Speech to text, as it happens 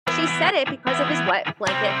she said it because of his wet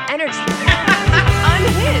blanket energy.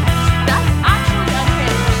 Unhinged. That's actually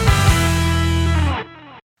unhinged.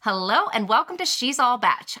 Hello and welcome to She's All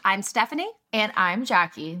Batch. I'm Stephanie. And I'm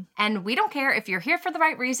Jackie. And we don't care if you're here for the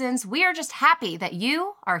right reasons. We are just happy that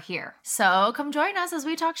you are here. So come join us as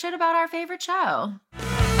we talk shit about our favorite show.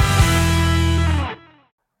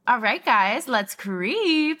 All right, guys, let's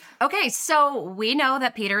creep. Okay, so we know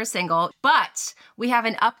that Peter is single, but we have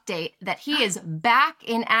an update that he is back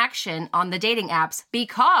in action on the dating apps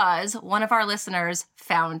because one of our listeners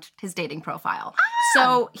found his dating profile.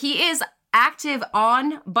 So he is active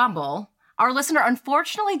on Bumble. Our listener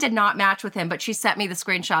unfortunately did not match with him, but she sent me the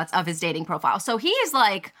screenshots of his dating profile. So he is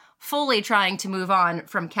like fully trying to move on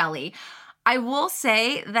from Kelly. I will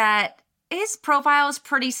say that his profile is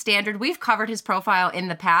pretty standard. We've covered his profile in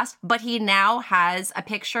the past, but he now has a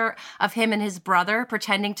picture of him and his brother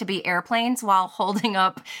pretending to be airplanes while holding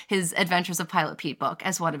up his Adventures of Pilot Pete book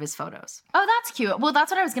as one of his photos. Oh, that's cute. Well, that's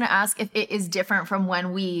what I was going to ask, if it is different from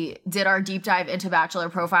when we did our deep dive into Bachelor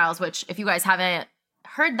profiles, which if you guys haven't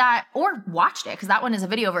heard that or watched it, because that one is a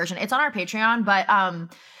video version, it's on our Patreon, but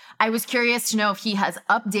I was curious to know if he has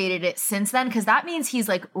updated it since then, because that means he's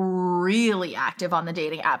like really active on the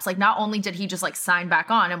dating apps. Like not only did he just like sign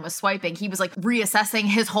back on and was swiping, he was like reassessing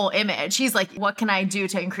his whole image. He's like, what can I do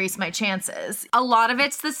to increase my chances? A lot of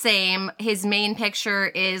it's the same. His main picture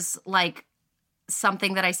is like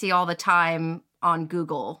something that I see all the time on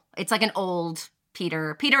Google. It's like an old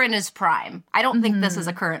Peter in his prime. I don't think this is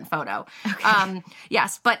a current photo. Okay.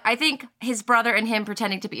 Yes, but I think his brother and him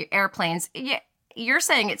pretending to be airplanes, yeah, you're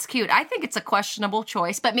saying it's cute. I think it's a questionable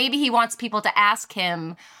choice, but maybe he wants people to ask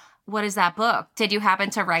him, what is that book? Did you happen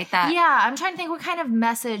to write that? Yeah, I'm trying to think what kind of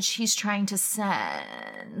message he's trying to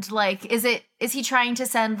send. Like, is he trying to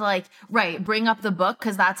send like, right, bring up the book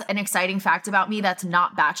because that's an exciting fact about me that's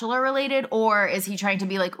not Bachelor related? Or is he trying to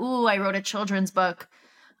be like, ooh, I wrote a children's book.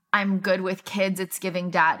 I'm good with kids. It's giving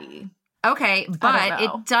daddy. Okay, but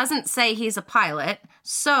it doesn't say he's a pilot.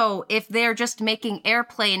 So if they're just making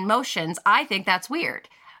airplane motions, I think that's weird.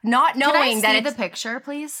 Not knowing that it's... Can I see the picture,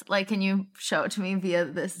 please? Like, can you show it to me via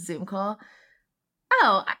this Zoom call?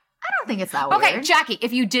 Oh, I don't think it's that weird. Okay, Jackie,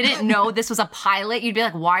 if you didn't know this was a pilot, you'd be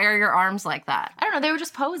like, why are your arms like that? I don't know. They were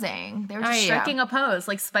just posing. They were just striking a pose,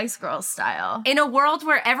 like Spice Girls style. In a world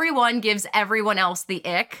where everyone gives everyone else the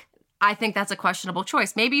ick, I think that's a questionable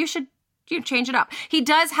choice. Maybe you should change it up. He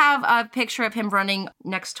does have a picture of him running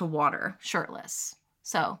next to water, shirtless.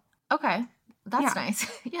 So. Okay. That's nice.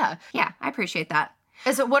 Yeah. Yeah, I appreciate that.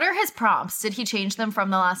 So what are his prompts? Did he change them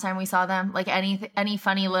from the last time we saw them? Like any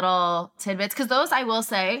funny little tidbits? Because those, I will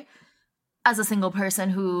say, as a single person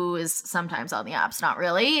who is sometimes on the apps, not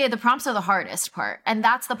really, the prompts are the hardest part. And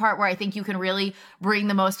that's the part where I think you can really bring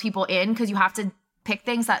the most people in because you have to pick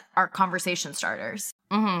things that are conversation starters.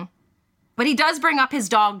 Mm-hmm. But he does bring up his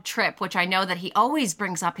dog Trip, which I know that he always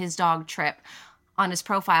brings up his dog Trip on his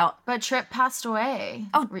profile. But Trip passed away.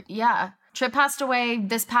 Oh, yeah. Trip passed away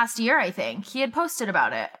this past year, I think. He had posted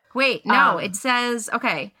about it. Wait, no, it says,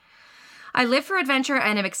 okay. I live for adventure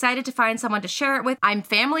and am excited to find someone to share it with. I'm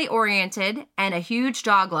family-oriented and a huge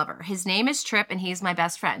dog lover. His name is Trip and he's my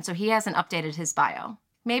best friend. So he hasn't updated his bio.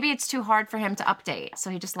 Maybe it's too hard for him to update, so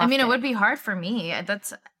he just left it. It would be hard for me.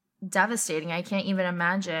 That's devastating. I can't even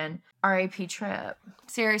imagine. R.I.P. Trip.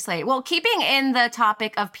 Seriously. Well, keeping in the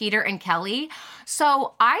topic of Peter and Kelly,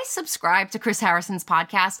 so I subscribe to Chris Harrison's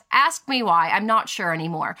podcast. Ask me why. I'm not sure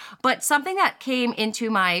anymore. But something that came into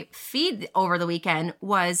my feed over the weekend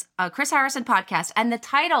was a Chris Harrison podcast, and the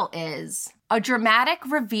title is A Dramatic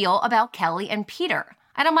Reveal About Kelly and Peter.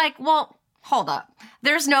 And I'm like, well, hold up.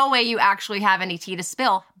 There's no way you actually have any tea to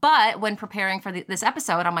spill. But when preparing for this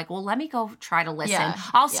episode, I'm like, well, let me go try to listen. Yeah,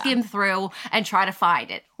 I'll skim through and try to find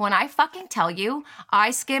it. When I fucking tell you, I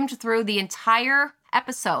skimmed through the entire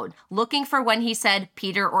episode looking for when he said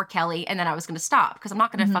Peter or Kelly, and then I was going to stop because I'm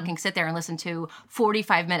not going to fucking sit there and listen to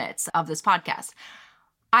 45 minutes of this podcast.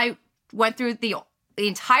 I went through the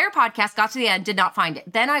entire podcast, got to the end, did not find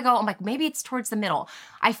it. Then I'm like, maybe it's towards the middle.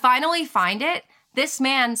 I finally find it. This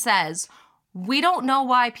man says, we don't know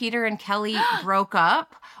why Peter and Kelly broke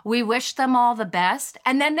up. We wish them all the best.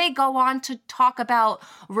 And then they go on to talk about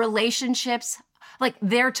relationships, like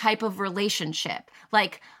their type of relationship.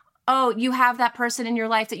 Like, oh, you have that person in your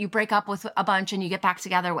life that you break up with a bunch and you get back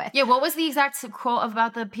together with. Yeah, what was the exact quote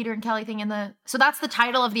about the Peter and Kelly thing in the... So that's the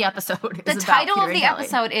title of the episode. The title of the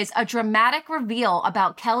episode is A Dramatic Reveal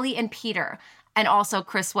About Kelly and Peter. And also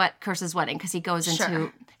Chris's wedding, because he goes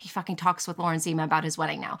into... He fucking talks with Lauren Zima about his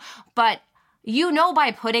wedding now. But you know,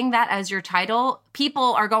 by putting that as your title,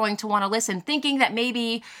 people are going to want to listen, thinking that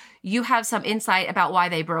maybe you have some insight about why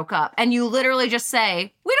they broke up. And you literally just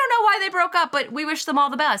say, we don't know know why they broke up, but we wish them all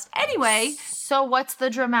the best. Anyway. So what's the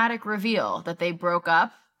dramatic reveal? That they broke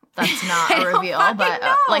up? That's not a reveal, but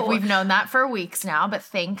like we've known that for weeks now. But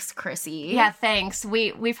thanks, Chrissy. Yeah, thanks.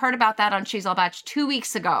 We've heard about that on She's All Batch 2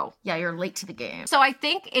 weeks ago. Yeah, you're late to the game. So I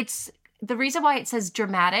think it's the reason why it says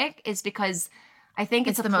dramatic is because I think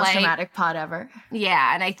it's the play. most dramatic pod ever.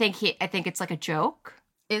 Yeah, and I think it's like a joke.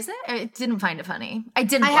 Is it? I didn't find it funny. I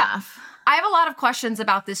didn't laugh. I have a lot of questions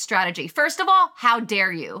about this strategy. First of all, how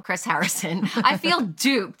dare you, Chris Harrison? I feel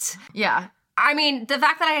duped. Yeah. I mean, the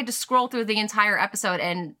fact that I had to scroll through the entire episode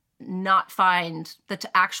and not find the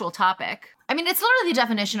actual topic. I mean, it's literally the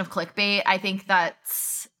definition of clickbait. I think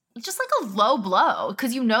that's just like a low blow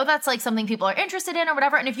because you know that's like something people are interested in or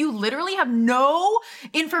whatever. And if you literally have no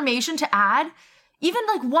information to add, even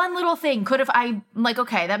like one little thing could have,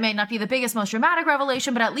 okay, that may not be the biggest, most dramatic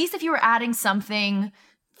revelation, but at least if you were adding something,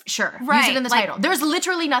 sure, use it in the title. There's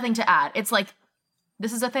literally nothing to add. It's like,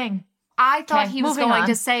 this is a thing. I thought he was going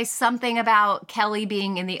to say something about Kelly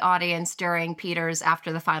being in the audience during Peter's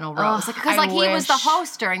after the final rose. Because he was the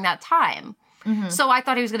host during that time. Mm-hmm. So I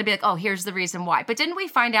thought he was going to be like, oh, here's the reason why. But didn't we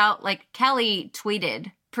find out, like, Kelly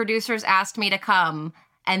tweeted, producers asked me to come,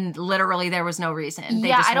 and literally there was no reason. They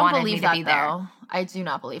just I don't wanted believe me that, to be there. though. I do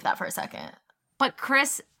not believe that for a second. But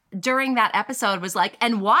Chris, during that episode, was like,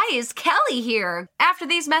 and why is Kelly here? After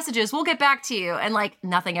these messages, we'll get back to you. And, like,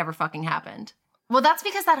 nothing ever fucking happened. Well, that's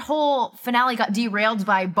because that whole finale got derailed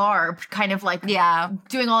by Barb kind of like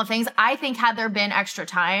doing all the things. I think had there been extra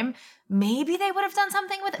time, maybe they would have done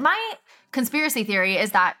something with it. My conspiracy theory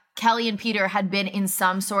is that Kelly and Peter had been in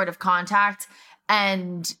some sort of contact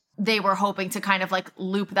and they were hoping to kind of like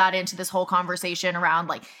loop that into this whole conversation around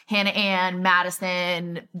like Hannah Ann,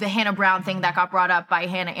 Madison, the Hannah Brown thing that got brought up by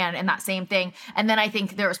Hannah Ann and that same thing. And then I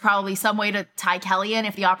think there was probably some way to tie Kelly in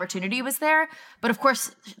if the opportunity was there. But of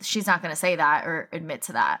course, she's not going to say that or admit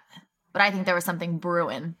to that. But I think there was something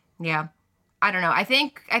brewing. Yeah. I don't know. I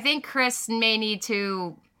think Chris may need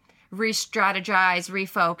to re-strategize,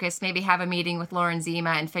 refocus, maybe have a meeting with Lauren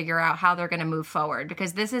Zima and figure out how they're going to move forward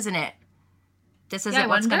because this isn't it. This isn't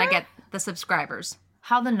what's going to get the subscribers.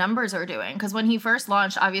 How the numbers are doing. Because when he first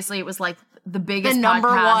launched, obviously it was like the biggest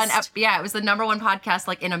podcast. It was the number one podcast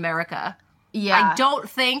like in America. Yeah. I don't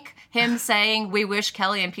think him saying we wish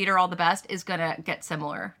Kelly and Peter all the best is going to get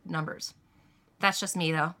similar numbers. That's just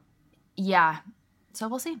me though. Yeah. So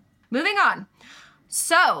we'll see. Moving on.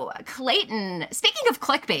 So, Clayton, speaking of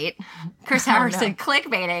clickbait, Chris Harrison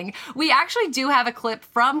clickbaiting, we actually do have a clip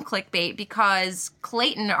from Clickbait because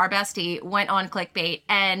Clayton, our bestie, went on Clickbait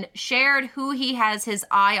and shared who he has his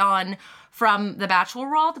eye on from the Bachelor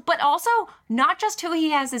world, but also not just who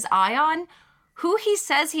he has his eye on, who he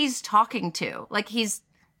says he's talking to. Like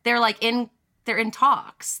they're in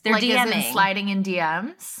talks. They're like DMing. Is it sliding in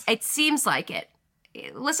DMs? It seems like it.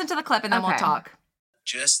 Listen to the clip and then we'll talk.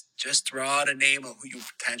 Just throw out a name of who you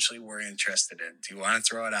potentially were interested in. Do you want to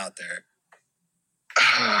throw it out there?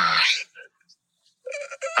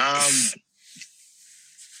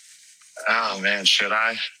 Oh man, should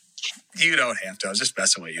I? You don't have to. I was just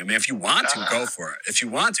messing with you. I mean, if you want to, go for it. If you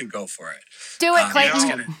want to, go for it. Do it,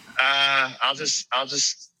 Clayton. I'm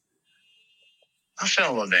feeling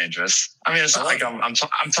a little dangerous. I mean, it's not like I'm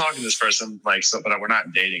talking to this person, like, so, but we're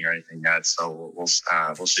not dating or anything yet. So we'll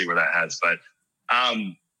see where that heads. But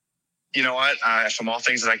you know what? From all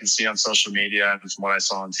things that I can see on social media and from what I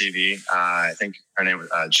saw on TV, I think her name was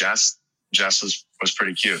Jess. Jess was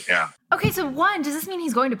pretty cute. Yeah. Okay, so one, does this mean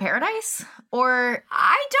he's going to paradise? Or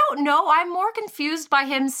I don't know. I'm more confused by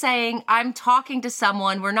him saying, I'm talking to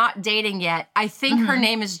someone. We're not dating yet. I think her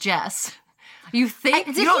name is Jess. You think?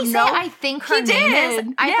 Did you don't he know? say, I think her name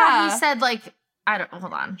is? I thought he said, like, I don't,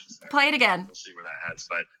 hold on. Play it again. We'll see where that heads.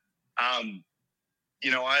 But,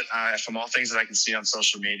 you know what? From all things that I can see on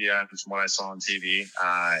social media and from what I saw on TV,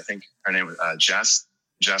 I think her name was Jess.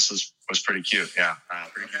 Jess was pretty cute. Yeah.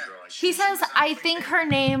 Pretty cute girl. He says, I think her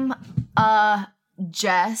name,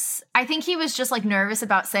 Jess. I think he was just like nervous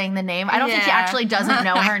about saying the name. I don't think he actually doesn't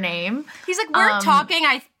know her name. He's like, we're talking.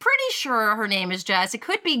 I'm pretty sure her name is Jess. It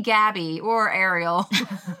could be Gabby or Ariel.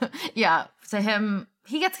 Yeah. To him,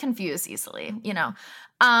 he gets confused easily, you know.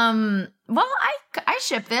 Well, I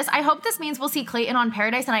ship this. I hope this means we'll see Clayton on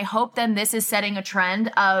Paradise, and I hope then this is setting a trend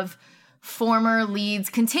of former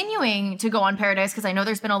leads continuing to go on Paradise, because I know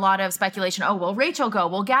there's been a lot of speculation. Oh, will Rachel go?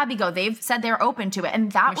 Will Gabby go? They've said they're open to it,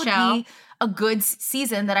 and that would be a good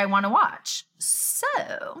season that I want to watch.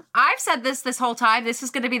 So I've said this whole time. This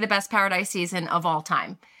is going to be the best Paradise season of all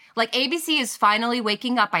time. Like, ABC is finally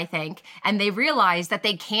waking up, I think, and they realize that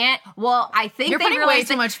they can't. Well, I think You're they putting realize way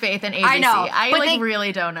too much faith in ABC. I know, but I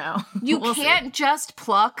really don't know. You We'll can't just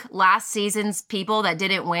pluck last season's people that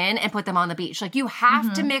didn't win and put them on the beach. Like, you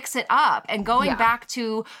have to mix it up. And going back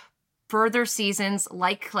to further seasons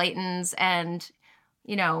like Clayton's and,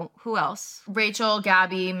 you know, who else? Rachel,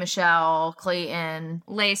 Gabby, Michelle, Clayton,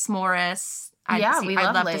 Lace Morris. I'd love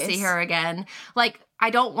love Lace. to see her again. Like, I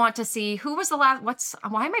don't want to see who was the last.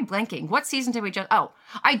 Why am I blanking? What season did we just? Oh,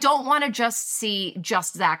 I don't want to just see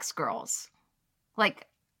just Zach's girls. Like,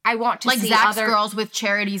 I want to like see Zach's other girls with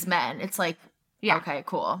Charity's men. It's like, okay,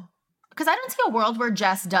 cool. Because I don't see a world where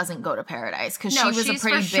Jess doesn't go to Paradise because she was a she's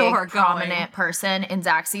pretty for big, sure prominent person in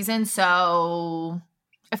Zach's season. So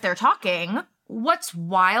if they're talking. What's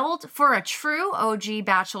wild for a true OG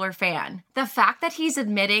Bachelor fan, the fact that he's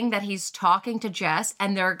admitting that he's talking to Jess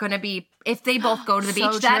and they're going to be, if they both go to the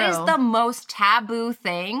So beach, that is true. the most taboo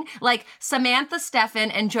thing. Like, Samantha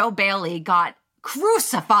Stefan and Joe Bailey got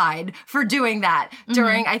crucified for doing that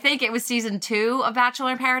during, I think it was season 2 of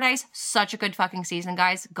Bachelor in Paradise. Such a good fucking season,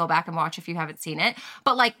 guys. Go back and watch if you haven't seen it.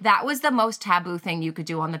 But, like, that was the most taboo thing you could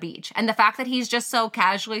do on the beach. And the fact that he's just so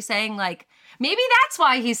casually saying, like, maybe that's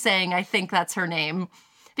why he's saying, I think that's her name.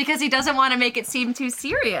 Because he doesn't want to make it seem too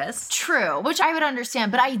serious. True, which I would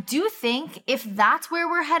understand. But I do think if that's where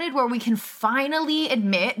we're headed, where we can finally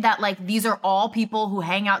admit that, like, these are all people who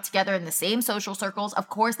hang out together in the same social circles. Of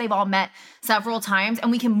course, they've all met several times. And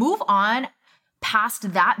we can move on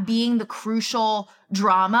past that being the crucial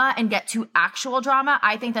drama and get to actual drama.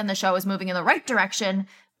 I think then the show is moving in the right direction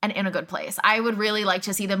and in a good place. I would really like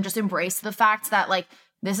to see them just embrace the fact that, like,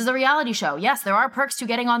 this is a reality show. Yes, there are perks to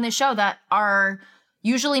getting on this show that are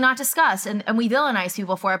usually not discussed, and we villainize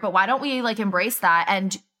people for it, but why don't we, like, embrace that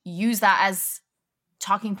and use that as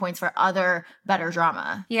talking points for other better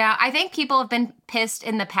drama? Yeah, I think people have been pissed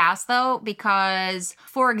in the past, though, because,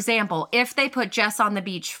 for example, if they put Jess on the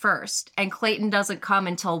beach first and Clayton doesn't come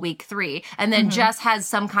until week 3, and then Jess has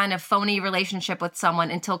some kind of phony relationship with someone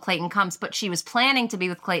until Clayton comes, but she was planning to be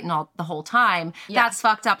with Clayton the whole time, that's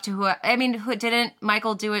fucked up to who didn't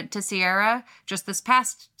Michael do it to Sierra just this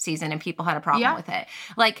past season and people had a problem with it?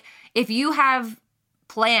 Like, if you have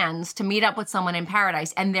plans to meet up with someone in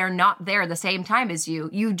Paradise and they're not there the same time as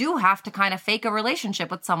you do have to kind of fake a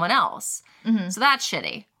relationship with someone else. So that's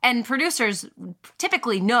shitty. And producers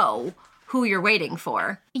typically know who you're waiting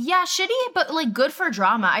for. Yeah, shitty, but, like, good for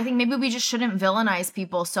drama. I think maybe we just shouldn't villainize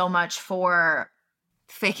people so much for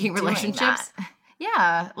faking relationships. That.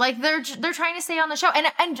 Yeah, like, they're trying to stay on the show.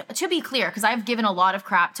 And to be clear, because I've given a lot of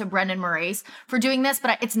crap to Brendan Moraes for doing this,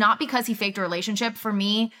 but it's not because he faked a relationship. For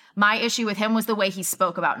me, my issue with him was the way he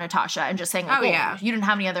spoke about Natasha and just saying, like, you didn't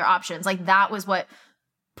have any other options. Like, that was what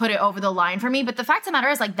put it over the line for me. But the fact of the matter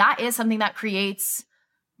is, like, that is something that creates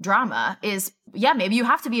drama is, yeah, maybe you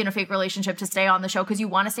have to be in a fake relationship to stay on the show because you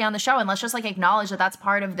want to stay on the show. And let's just, like, acknowledge that that's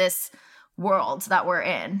part of this world that we're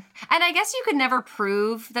in. And I guess you could never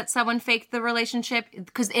prove that someone faked the relationship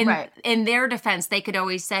because in their defense they could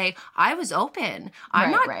always say, I was open. I'm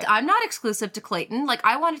not exclusive to Clayton. Like,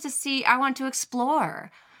 I want to explore.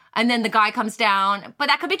 And then the guy comes down, but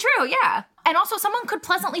that could be true, yeah. And also someone could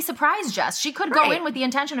pleasantly surprise Jess. She could go in with the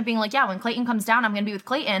intention of being like, yeah, when Clayton comes down, I'm going to be with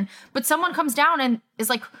Clayton. But someone comes down and is,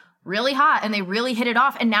 like, really hot and they really hit it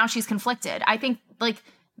off and now she's conflicted. I think, like,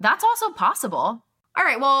 that's also possible. All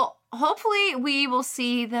right, well, hopefully we will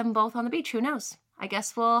see them both on the beach. Who knows? I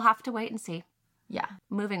guess we'll have to wait and see. Yeah.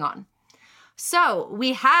 Moving on. So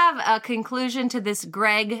we have a conclusion to this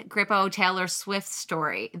Greg, Grippo, Taylor Swift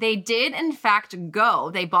story. They did, in fact,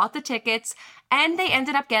 go. They bought the tickets, and they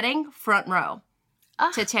ended up getting front row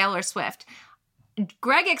to Taylor Swift.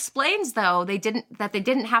 Greg explains, though, they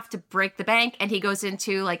didn't have to break the bank, and he goes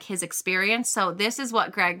into, like, his experience. So this is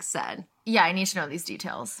what Greg said. Yeah, I need to know these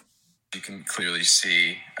details. You can clearly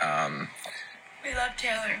see we love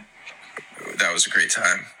Taylor. That was a great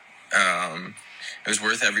time. It was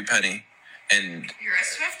worth every penny. And you're a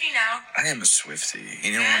Swiftie now. I am a Swiftie.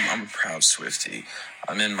 You know, I'm a proud Swiftie.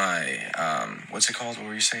 I'm in my, what's it called? What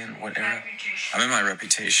were you saying? What era? Reputation. I'm in my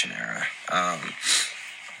Reputation era.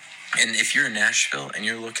 And if you're in Nashville and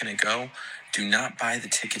you're looking to go, do not buy the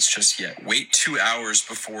tickets just yet. Wait 2 hours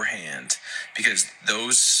beforehand because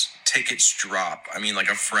those tickets drop. I mean, like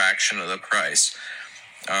a fraction of the price.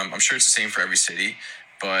 I'm sure it's the same for every city,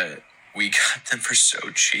 but we got them for so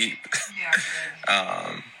cheap.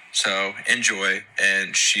 Yeah. So enjoy.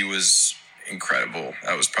 And she was incredible.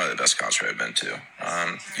 That was probably the best concert I've been to.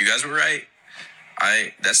 You guys were right.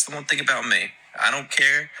 That's the one thing about me. I don't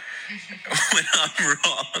care when I'm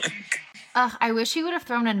wrong. I wish he would have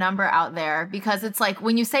thrown a number out there because it's like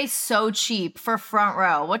when you say so cheap for front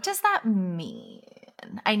row, what does that mean?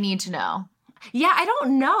 I need to know. Yeah, I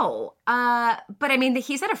don't know. But I mean,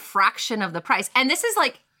 he's at a fraction of the price. And this is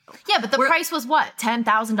like... Yeah, but the price was what?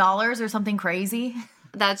 $10,000 or something crazy?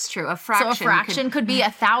 That's true. A fraction. So a fraction could be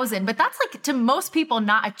 $1,000, but that's like to most people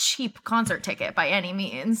not a cheap concert ticket by any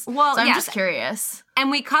means. Well, so I'm just curious.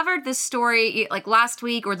 And we covered this story like last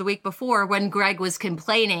week or the week before when Greg was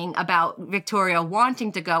complaining about Victoria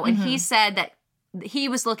wanting to go, and he said that he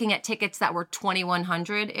was looking at tickets that were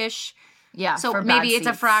 $2,100-ish. Yeah, so maybe it's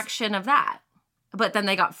a fraction of that. But then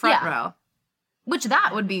they got front row. Which that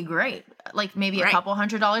would be great. Like maybe a couple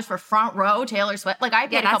 $100 for front row Taylor Swift. Like I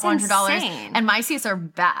paid a couple $100 and my seats are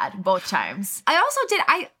bad both times. I also did,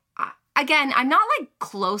 again, I'm not like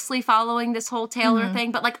closely following this whole Taylor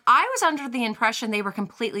thing, but like I was under the impression they were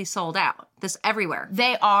completely sold out. This everywhere.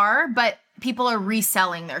 They are, but people are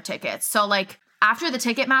reselling their tickets. So like after the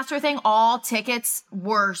Ticketmaster thing, all tickets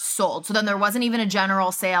were sold. So then there wasn't even a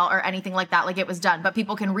general sale or anything like that. Like it was done, but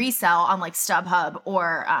people can resell on like StubHub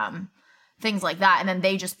or, things like that, and then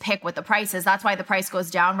they just pick what the price is. That's why the price goes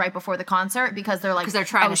down right before the concert because they're like, they're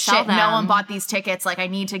trying to sell them. No one bought these tickets. Like I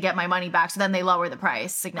need to get my money back. So then they lower the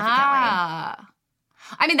price significantly. I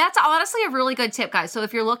mean, that's honestly a really good tip, guys. So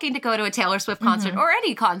if you're looking to go to a Taylor Swift concert or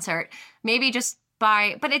any concert, maybe just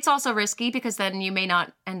buy. But it's also risky because then you may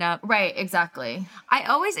not end up right. Exactly.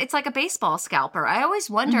 It's like a baseball scalper. I always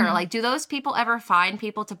wonder, like, do those people ever find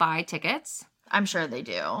people to buy tickets? I'm sure they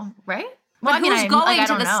do. Right. Well, who's going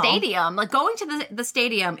to the stadium? Like, going to the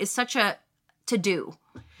stadium is such a to-do.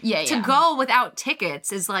 Yeah. To go without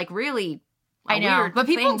tickets is, like, really I know. But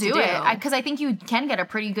people do it. Because I think you can get a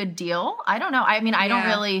pretty good deal. I don't know. I mean, I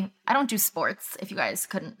don't do sports, if you guys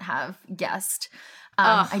couldn't have guessed.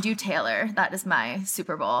 I do Taylor. That is my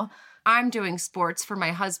Super Bowl. I'm doing sports for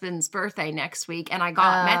my husband's birthday next week, and I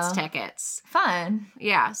got Mets tickets. Fun.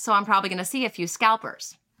 Yeah, so I'm probably going to see a few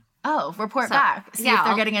scalpers. Oh, report back. See if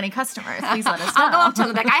they're getting any customers. Please let us know. I'll go up to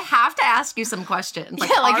them like, I have to ask you some questions.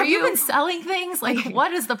 Like, have you been selling things? Like,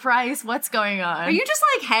 what is the price? What's going on? Are you just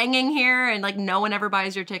like hanging here and like no one ever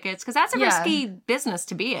buys your tickets? Because that's a risky business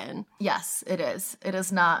to be in. Yes, it is. It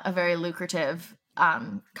is not a very lucrative,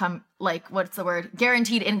 what's the word?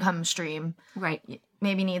 Guaranteed income stream. Right.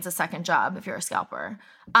 Maybe needs a second job if you're a scalper.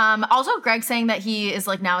 Also, Greg saying that he is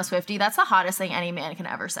like now a Swiftie. That's the hottest thing any man can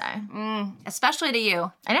ever say. Especially to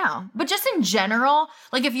you. I know. But just in general,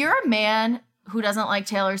 like if you're a man who doesn't like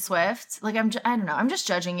Taylor Swift, like I don't know. I'm just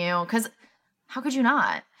judging you because how could you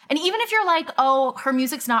not? And even if you're like, oh, her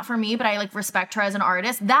music's not for me, but I like respect her as an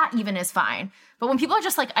artist, that even is fine. But when people are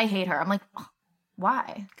just like, I hate her, I'm like, oh,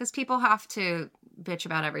 why? Because people have to bitch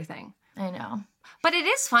about everything. I know. But it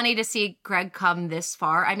is funny to see Greg come this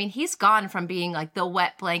far. I mean, he's gone from being like the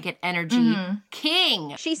wet blanket energy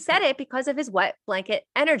king. She said it because of his wet blanket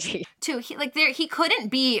energy. He couldn't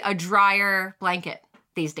be a drier blanket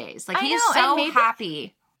these days. Like he's so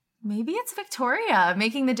happy. Maybe it's Victoria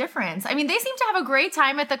making the difference. I mean, they seem to have a great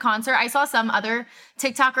time at the concert. I saw some other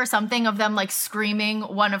TikTok or something of them like screaming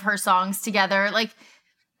one of her songs together. Like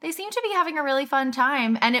they seem to be having a really fun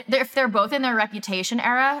time. And if they're both in their Reputation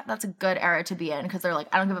era, that's a good era to be in because they're like,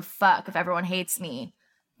 I don't give a fuck if everyone hates me.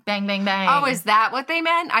 Bang, bang, bang. Oh, is that what they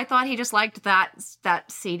meant? I thought he just liked that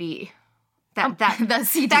CD. That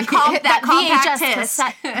CD. That VHS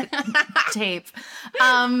cassette tape.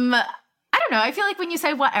 I don't know. I feel like when you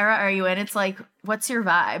say what era are you in, it's like, what's your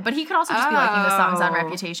vibe? But he could also just be liking the songs on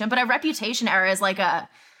Reputation. But a Reputation era is like a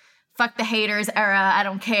fuck the haters era. I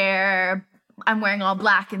don't care. I'm wearing all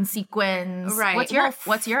black and sequins. Right. What's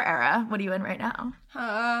your era? What are you in right now?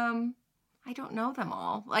 I don't know them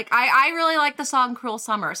all. Like I really like the song Cruel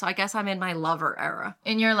Summer, so I guess I'm in my Lover era.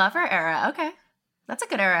 In your Lover era. Okay. That's a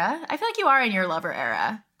good era. I feel like you are in your Lover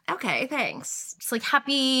era. Okay, thanks. It's like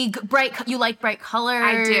happy, bright. You like bright colors.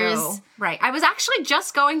 I do. Right. I was actually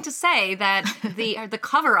just going to say that the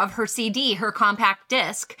cover of her CD, her compact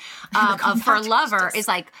disc of her Lover, is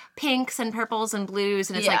like pinks and purples and blues,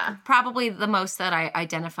 and it's like probably the most that I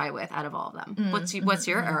identify with out of all of them. What's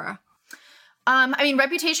your era? I mean,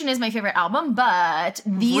 Reputation is my favorite album, but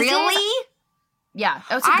these days, yeah,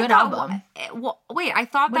 it's a good album. Wait, I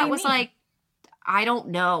thought that was like, I don't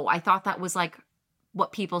know. I thought that was like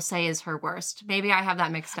what people say is her worst. Maybe I have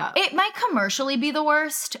that mixed up. It might commercially be the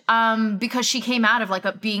worst because she came out of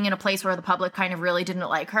like being in a place where the public kind of really didn't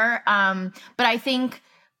like her. But I think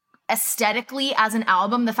aesthetically as an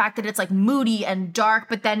album, the fact that it's like moody and dark,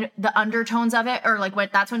 but then the undertones of it, or like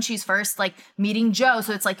that's when she's first like meeting Joe.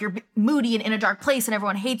 So it's like you're moody and in a dark place and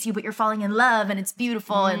everyone hates you, but you're falling in love and it's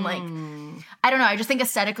beautiful. And like, I don't know. I just think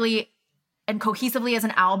aesthetically and cohesively as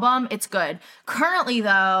an album, it's good. Currently,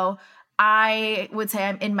 though, I would say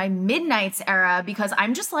I'm in my Midnights era because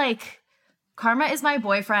I'm just like, Karma is my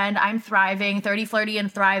boyfriend. I'm thriving, 30, flirty,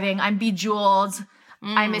 and thriving. I'm bejeweled.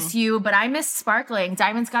 I miss you, but I miss sparkling.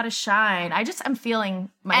 Diamonds gotta shine. I'm feeling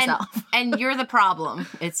myself. And you're the problem.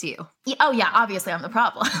 It's you. Oh yeah, obviously I'm the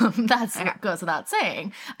problem. That's what goes without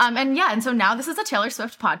saying. And so now this is a Taylor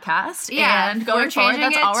Swift podcast. Yeah, and going forward,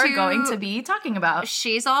 that's all we're going to to be talking about.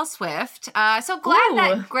 She's all Swift. So glad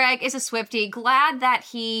that Greg is a Swiftie. Glad that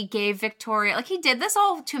he gave Victoria, like he did this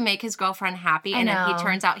all to make his girlfriend happy, and then he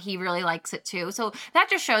turns out he really likes it too. So that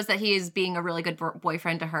just shows that he is being a really good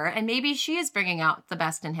boyfriend to her, and maybe she is bringing out the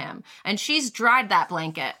best in him. And she's dried that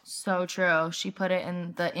blanket. So true. She put it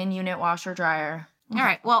in the in-unit washer dryer. All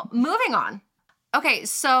right, well, moving on. Okay,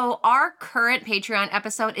 so our current Patreon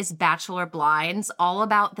episode is Bachelor Blinds, all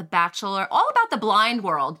about the blind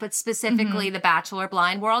world, but specifically the Bachelor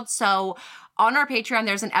blind world. So on our Patreon,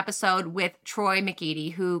 there's an episode with Troy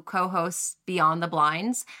McEady, who co-hosts Beyond the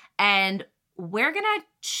Blinds, and we're going to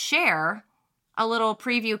share a little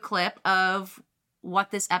preview clip of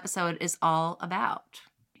what this episode is all about.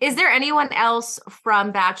 Is there anyone else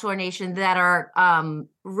from Bachelor Nation that are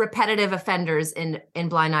repetitive offenders in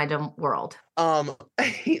blind item world? Well,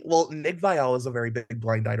 Nick Viall is a very big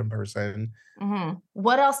blind item person. Mm-hmm.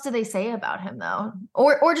 What else do they say about him though?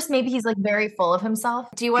 Or just maybe he's like very full of himself.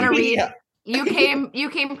 Do you want to read? Yeah. You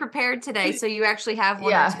came prepared today, so you actually have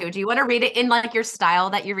one or two. Do you want to read it in like your style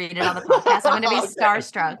that you read it on the podcast? I'm going to be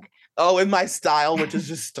starstruck. Oh, in my style, which is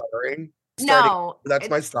just stuttering. No, that's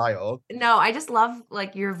my style. No, I just love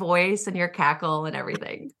like your voice and your cackle and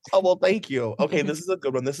everything. Oh, well, thank you. Okay, this is a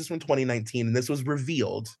good one. This is from 2019 and this was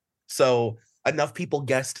revealed. So enough people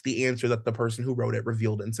guessed the answer that the person who wrote it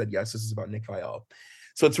revealed and said, yes, this is about Nick Viall.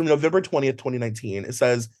 So it's from November 20th, 2019. It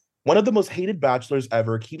says, one of the most hated bachelors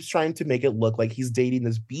ever keeps trying to make it look like he's dating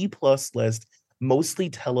this B-plus list, mostly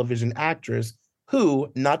television actress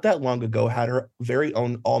who not that long ago had her very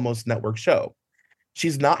own almost network show.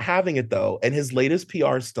 She's not having it though, and his latest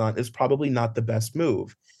PR stunt is probably not the best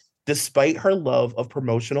move. Despite her love of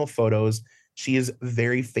promotional photos, she is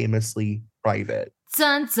very famously private.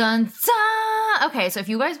 Dun, dun, dun. Okay, so if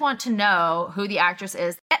you guys want to know who the actress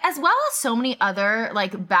is, as well as so many other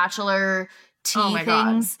like Bachelor tea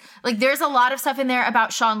things, like there's a lot of stuff in there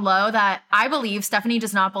about Sean Lowe that I believe. Stephanie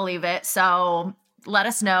does not believe it, so let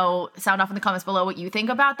us know, sound off in the comments below what you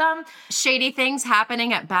think about them. Shady things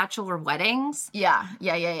happening at bachelor weddings. Yeah.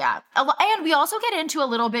 And we also get into a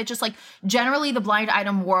little bit just like generally the blind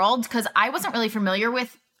item world, because I wasn't really familiar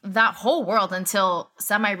with that whole world until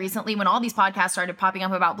semi-recently when all these podcasts started popping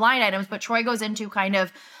up about blind items. But Troy goes into kind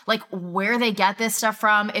of like where they get this stuff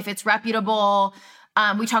from, if it's reputable.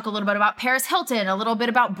 We talk a little bit about Paris Hilton, a little bit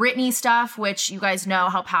about Britney stuff, which you guys know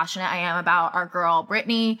how passionate I am about our girl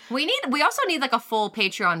Britney. We also need like a full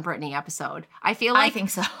Patreon Britney episode. I think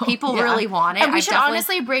so. People Yeah. really want it. And we should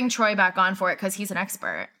honestly bring Troy back on for it because he's an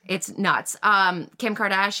expert. It's nuts. Kim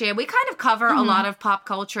Kardashian. We kind of cover a lot of pop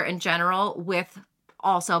culture in general with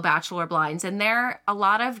also Bachelor Blinds in there. A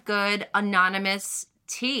lot of good anonymous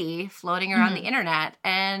tea floating around the internet,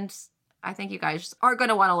 and I think you guys are going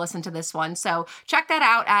to want to listen to this one. So check that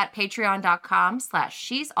out at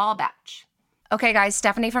patreon.com/she'sallbatch. Okay, guys,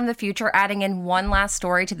 Stephanie from the future adding in one last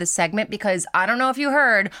story to the segment because I don't know if you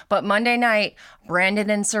heard, but Monday night,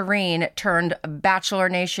 Brandon and Serene turned Bachelor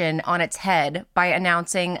Nation on its head by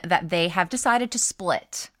announcing that they have decided to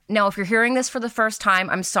split. Now, if you're hearing this for the first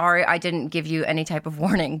time, I'm sorry I didn't give you any type of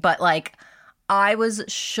warning, but like, I was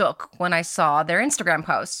shook when I saw their Instagram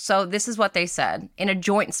post. So this is what they said in a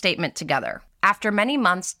joint statement together. After many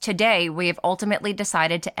months, today we have ultimately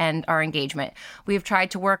decided to end our engagement. We have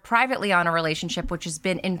tried to work privately on a relationship which has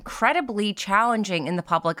been incredibly challenging in the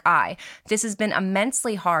public eye. This has been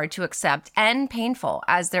immensely hard to accept and painful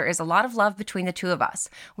as there is a lot of love between the two of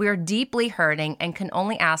us. We are deeply hurting and can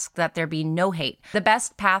only ask that there be no hate. The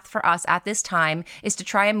best path for us at this time is to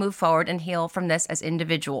try and move forward and heal from this as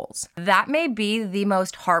individuals. That may be the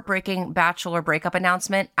most heartbreaking Bachelor breakup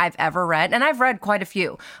announcement I've ever read, and I've read quite a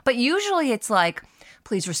few, but usually it's like,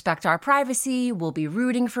 please respect our privacy, we'll be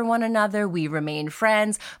rooting for one another, we remain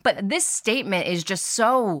friends. But this statement is just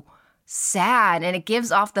so sad, and it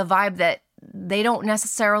gives off the vibe that they don't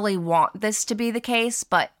necessarily want this to be the case,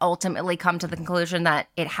 but ultimately come to the conclusion that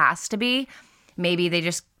it has to be. Maybe they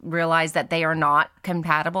just realize that they are not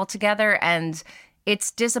compatible together, and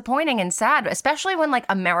it's disappointing and sad, especially when like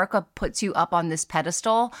America puts you up on this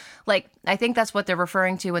pedestal. Like, I think that's what they're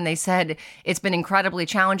referring to when they said it's been incredibly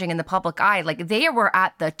challenging in the public eye. Like, they were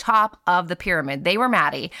at the top of the pyramid. They were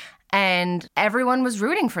Maddie. and everyone was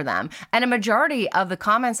rooting for them. And a majority of the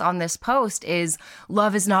comments on this post is,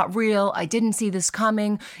 love is not real. I didn't see this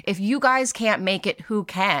coming. If you guys can't make it, who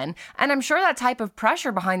can? And I'm sure that type of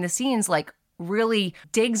pressure behind the scenes, like, really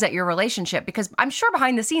digs at your relationship, because I'm sure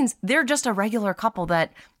behind the scenes, they're just a regular couple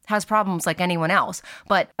that has problems like anyone else.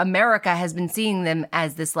 But America has been seeing them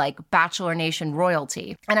as this like Bachelor Nation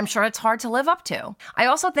royalty. And I'm sure it's hard to live up to. I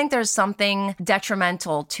also think there's something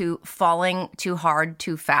detrimental to falling too hard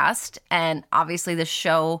too fast. And obviously this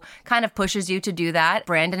show kind of pushes you to do that.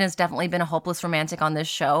 Brandon has definitely been a hopeless romantic on this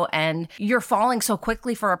show. And you're falling so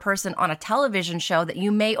quickly for a person on a television show that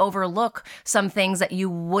you may overlook some things that you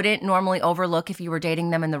wouldn't normally overlook if you were dating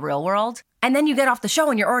them in the real world. And then you get off the show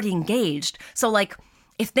and you're already engaged. So like,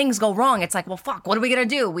 if things go wrong, it's like, well, fuck, what are we going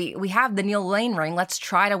to do? We have the Neil Lane ring. Let's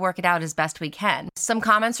try to work it out as best we can. Some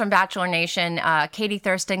comments from Bachelor Nation. Katie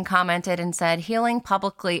Thurston commented and said, healing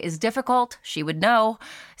publicly is difficult. She would know.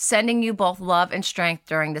 Sending you both love and strength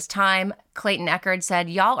during this time. Clayton Eckerd said,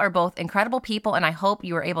 y'all are both incredible people, and I hope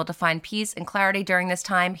you were able to find peace and clarity during this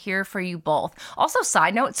time. Here for you both. Also,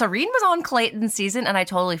 side note, Serene was on Clayton's season, and I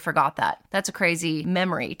totally forgot that. That's a crazy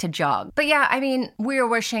memory to jog. But yeah, I mean, we're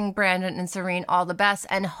wishing Brandon and Serene all the best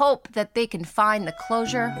and hope that they can find the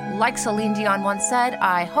closure. Like Celine Dion once said,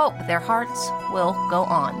 I hope their hearts will go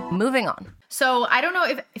on. Moving on. So I don't know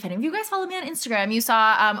if any of you guys follow me on Instagram. You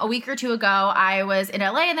saw a week or two ago, I was in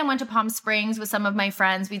LA and then went to Palm Springs with some of my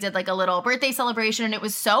friends. We did like a little birthday celebration and it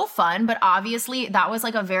was so fun. But obviously that was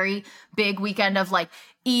like a very big weekend of like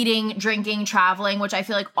eating, drinking, traveling, which I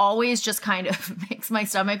feel like always just kind of makes my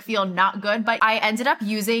stomach feel not good. But I ended up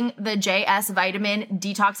using the JS Vitamin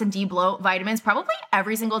Detox and Debloat vitamins probably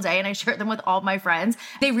every single day. And I shared them with all of my friends.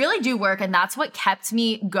 They really do work. And that's what kept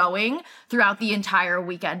me going throughout the entire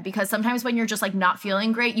weekend. Because sometimes when you're just like not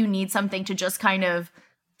feeling great, you need something to just kind of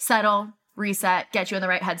settle, reset, get you in the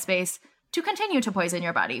right headspace to continue to poison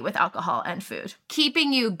your body with alcohol and food.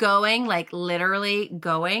 Keeping you going, like literally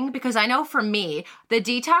going, because I know for me, the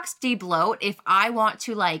Detox Debloat, if I want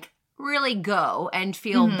to like really go and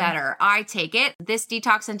feel better, I take it. This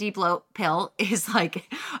Detox and Debloat pill is like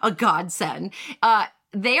a godsend.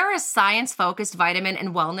 They are a science-focused vitamin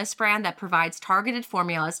and wellness brand that provides targeted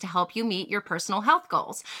formulas to help you meet your personal health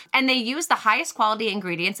goals. And they use the highest quality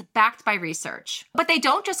ingredients backed by research. But they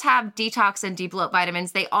don't just have detox and debloat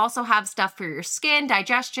vitamins. They also have stuff for your skin,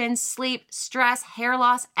 digestion, sleep, stress, hair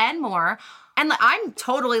loss, and more. And I'm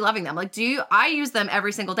totally loving them. Like, I use them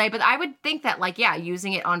every single day, but I would think that like, yeah,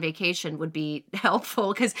 using it on vacation would be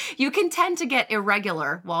helpful because you can tend to get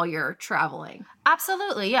irregular while you're traveling.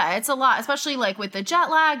 Absolutely. Yeah, it's a lot, especially like with the jet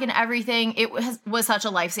lag and everything. It was such a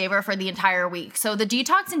lifesaver for the entire week. So the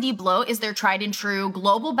Detox and Debloat is their tried and true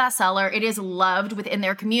global bestseller. It is loved within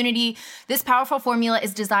their community. This powerful formula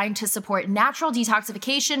is designed to support natural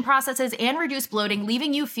detoxification processes and reduce bloating,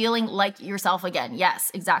 leaving you feeling like yourself again. Yes,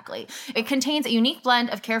 exactly. It contains a unique blend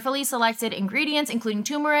of carefully selected ingredients, including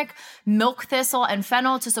turmeric, milk thistle, and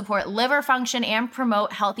fennel to support liver function and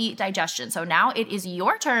promote healthy digestion. So now it is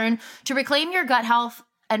your turn to reclaim your gut health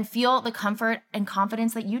and feel the comfort and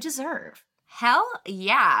confidence that you deserve. Hell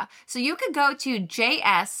yeah. So you could go to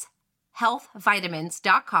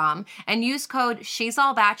jshealthvitamins.com and use code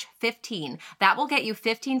She'sAllBatch15. That will get you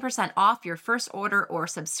 15% off your first order or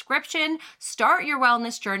subscription. Start your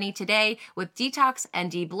wellness journey today with Detox and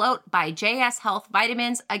Debloat by JS Health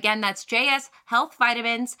Vitamins. Again, that's JS Health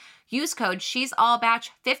Vitamins. Use code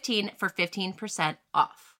She'sAllBatch15 for 15%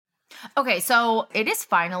 off. Okay, so it is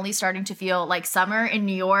finally starting to feel like summer in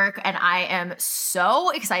New York, and I am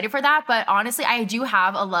so excited for that. But honestly, I do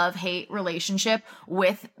have a love-hate relationship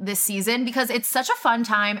with this season because it's such a fun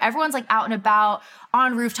time. Everyone's like out and about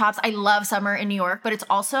on rooftops. I love summer in New York, but it's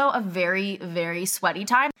also a very, very sweaty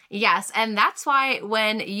time. Yes, and that's why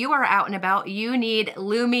when you are out and about, you need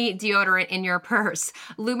Lumi deodorant in your purse.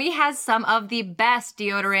 Lumi has some of the best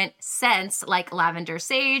deodorant scents like lavender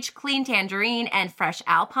sage, clean tangerine, and fresh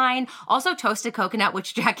alpine. Also toasted coconut,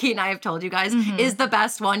 which Jackie and I have told you guys is the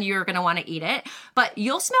best one. You're going to want to eat it, but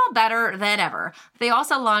you'll smell better than ever. They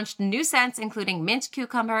also launched new scents, including mint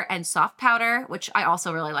cucumber and soft powder, which I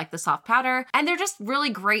also really like the soft powder. And they're just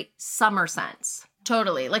really great summer scents.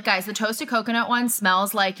 Totally. Like, guys, the toasted coconut one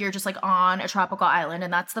smells like you're just like on a tropical island,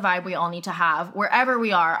 and that's the vibe we all need to have wherever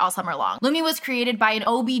we are all summer long. Lumi was created by an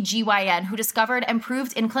OBGYN who discovered and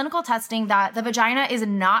proved in clinical testing that the vagina is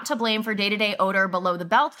not to blame for day-to-day odor below the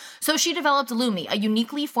belt, so she developed Lumi, a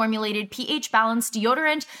uniquely formulated pH-balanced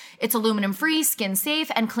deodorant. It's aluminum-free,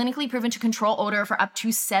 skin-safe, and clinically proven to control odor for up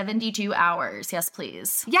to 72 hours. Yes,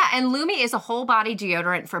 please. Yeah, and Lumi is a whole-body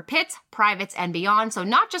deodorant for pits, privates, and beyond, so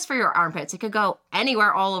not just for your armpits. It could go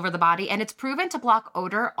anywhere all over the body, and it's proven to block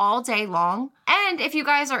odor all day long. And if you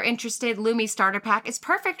guys are interested, Lumi Starter Pack is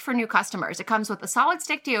perfect for new customers. It comes with a solid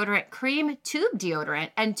stick deodorant, cream tube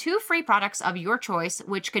deodorant, and 2 free products of your choice,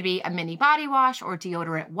 which could be a mini body wash or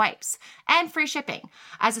deodorant wipes, and free shipping.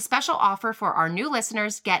 As a special offer for our new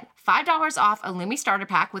listeners, get $5 off a Lumi Starter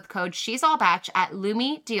Pack with code She's All Batch at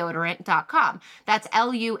LumiDeodorant.com. That's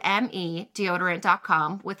LUME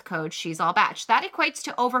deodorant.com with code She's All Batch. That equates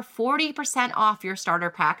to over 40% off your starter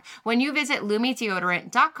pack when you visit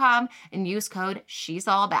LumiDeodorant.com and use code She's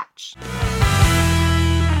All Batch.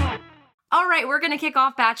 All right, we're going to kick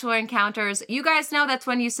off Bachelor Encounters. You guys know that's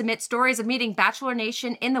when you submit stories of meeting Bachelor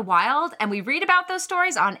Nation in the wild, and we read about those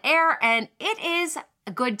stories on air, and it is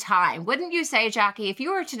a good time. Wouldn't you say, Jackie, if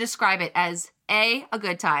you were to describe it as A, a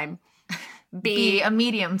good time, B, a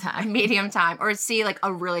medium time, or C, like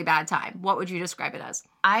a really bad time, what would you describe it as?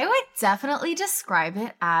 I would definitely describe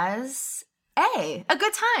it as a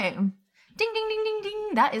good time. Ding, ding, ding, ding,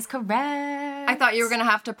 ding. That is correct. I thought you were going to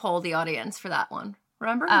have to poll the audience for that one.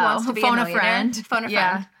 Remember? Who Wants to Be Phone a a Millionaire? Friend. Phone a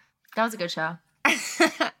Yeah. Friend. That was a good show.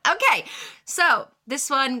 Okay, so this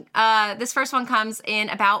first one comes in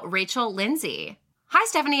about Rachel Lindsay. Hi,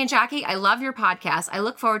 Stephanie and Jackie. I love your podcast. I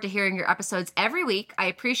look forward to hearing your episodes every week. I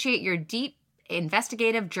appreciate your deep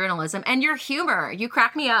investigative journalism and your humor. You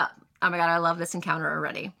crack me up. Oh my God, I love this encounter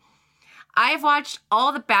already. I've watched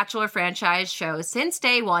all the Bachelor franchise shows since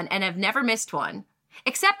day one and have never missed one,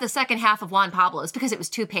 except the second half of Juan Pablo's because it was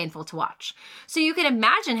too painful to watch. So you can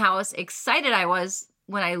imagine how excited I was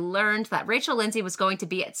when I learned that Rachel Lindsay was going to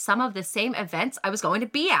be at some of the same events I was going to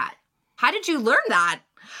be at. How did you learn that?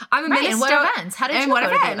 I'm a Minnesota. What events? How did you go to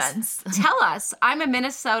the events? Tell us. I'm a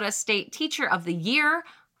Minnesota State Teacher of the Year.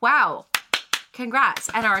 Wow. Congrats.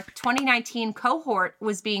 And our 2019 cohort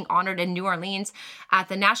was being honored in New Orleans at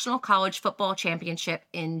the National College Football Championship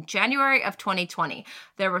in January of 2020.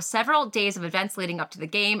 There were several days of events leading up to the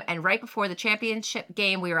game, and right before the championship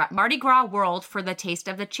game, we were at Mardi Gras World for the Taste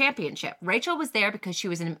of the Championship. Rachel was there because she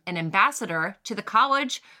was an ambassador to the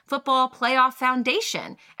College Football Playoff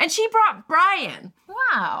Foundation, and she brought Brian.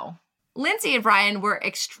 Wow. Lindsay and Brian were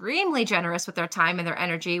extremely generous with their time and their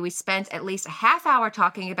energy. We spent at least a half hour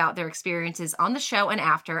talking about their experiences on the show, and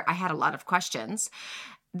after, I had a lot of questions.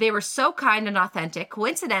 They were so kind and authentic.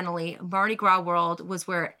 Coincidentally, Mardi Gras World was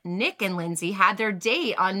where Nick and Lindsay had their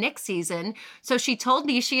date on Nick's season, so she told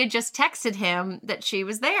me she had just texted him that she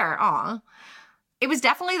was there. Aw. It was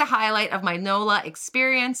definitely the highlight of my NOLA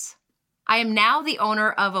experience. I am now the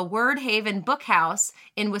owner of a Word Haven book house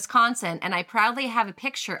in Wisconsin, and I proudly have a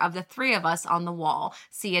picture of the 3 of us on the wall.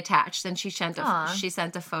 See attached. Then she sent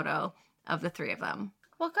a photo of the 3 of them.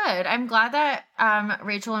 Well, good. I'm glad that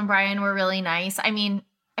Rachel and Brian were really nice. I mean,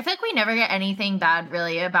 I feel like we never get anything bad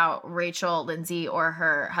really about Rachel Lindsay or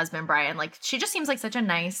her husband Brian. Like, she just seems like such a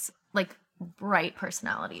nice, like, bright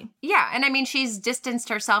personality. Yeah, and I mean, she's distanced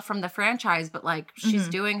herself from the franchise, but like she's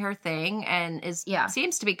doing her thing and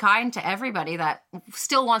seems to be kind to everybody that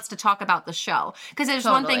still wants to talk about the show. Because there's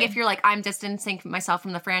one thing if you're like, I'm distancing myself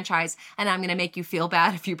from the franchise and I'm going to make you feel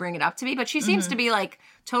bad if you bring it up to me, but she seems to be like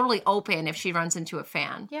totally open if she runs into a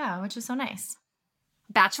fan. Yeah, which is so nice.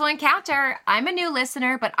 Bachelor Encounter. I'm a new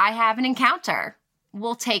listener, but I have an encounter.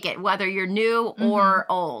 We'll take it, whether you're new or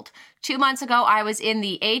old. 2 months ago, I was in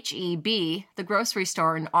the H-E-B, the grocery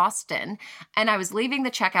store in Austin, and I was leaving the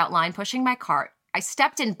checkout line, pushing my cart. I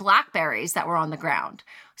stepped in blackberries that were on the ground.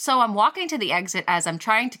 So I'm walking to the exit as I'm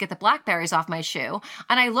trying to get the blackberries off my shoe,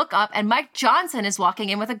 and I look up, and Mike Johnson is walking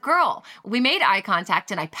in with a girl. We made eye contact,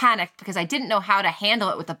 and I panicked because I didn't know how to handle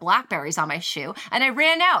it with the blackberries on my shoe, and I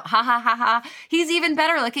ran out. Ha ha ha ha. He's even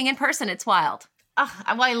better looking in person. It's wild. Well,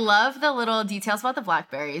 I love the little details about the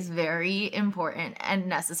blackberries. Very important and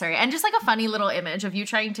necessary. And just like a funny little image of you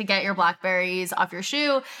trying to get your blackberries off your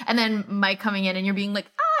shoe and then Mike coming in and you're being like,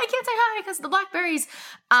 I can't say hi because of the blackberries.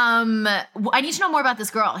 I need to know more about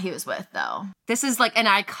this girl he was with, though. This is like an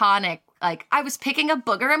iconic, like, I was picking a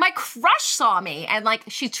booger and my crush saw me. And like,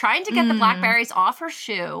 she's trying to get the blackberries off her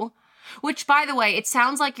shoe, which, by the way, it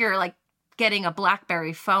sounds like you're like getting a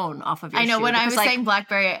BlackBerry phone off of your shoe. I know, when I was like, saying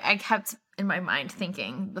BlackBerry, I kept in my mind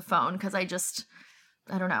thinking the phone because I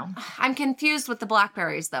don't know. I'm confused with the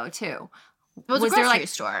blackberries though too. It was a there grocery like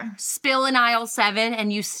store spill in aisle 7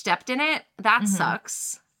 and you stepped in it? That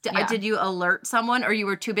sucks. Did you alert someone or you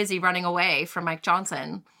were too busy running away from Mike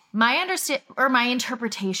Johnson? My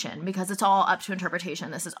interpretation, because it's all up to interpretation,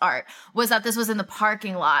 this is art, was that this was in the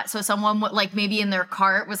parking lot. So someone like maybe in their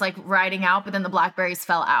cart was like riding out, but then the blackberries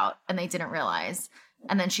fell out and they didn't realize.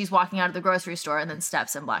 And then she's walking out of the grocery store and then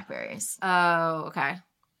steps in blackberries. Oh, okay.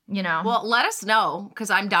 You know? Well, let us know because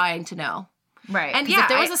I'm dying to know. Right. And if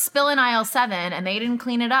there was a spill in aisle 7 and they didn't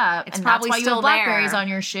clean it up, it's and probably that's why you still have blackberries there. on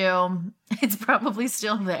your shoe, it's probably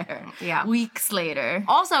still there. Yeah. Weeks later.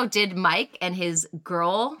 Also, did Mike and his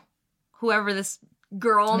girl, whoever this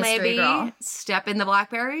girl may Mystery be, girl. step in the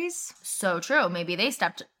blackberries? So true. Maybe they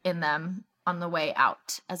stepped in them on the way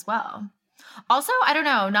out as well. Also, I don't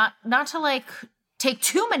know, not to like take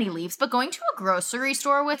too many leaps, but going to a grocery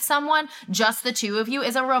store with someone, just the two of you,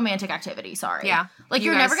 is a romantic activity. Sorry. Yeah. Like,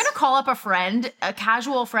 you're never going to call up a friend, a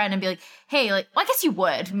casual friend, and be like, hey, like, well, I guess you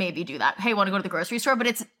would maybe do that. Hey, want to go to the grocery store? But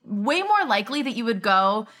it's way more likely that you would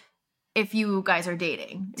go if you guys are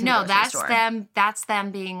dating. No, that's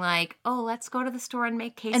them being like, oh, let's go to the store and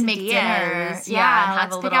make quesadillas. And make dinner. Yeah, have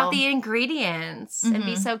let's a pick little- out the ingredients and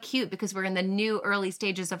be so cute because we're in the new early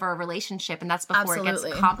stages of our relationship, and that's before it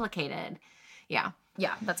Absolutely. gets complicated. Yeah.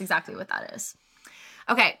 Yeah, that's exactly what that is.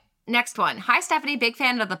 Okay, next one. Hi, Stephanie. Big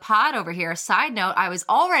fan of the pod over here. Side note, I was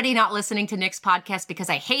already not listening to Nick's podcast because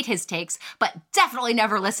I hate his takes, but definitely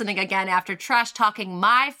never listening again after trash talking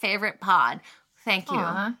my favorite pod. Thank you.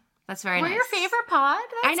 Aw. That's very We're nice. your favorite pod?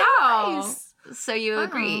 I That's know. so nice. So you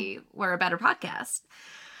agree we're a better podcast.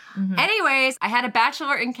 Mhm. Anyways, I had a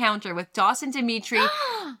bachelor encounter with Dawson Dimitri,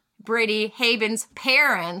 Brady Haben's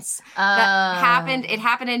parents. It happened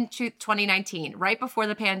in 2019, right before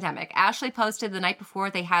the pandemic. Ashley posted the night before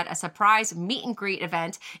they had a surprise meet and greet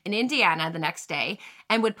event in Indiana the next day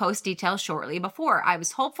and would post details shortly before. I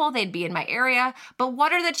was hopeful they'd be in my area, but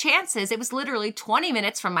what are the chances? It was literally 20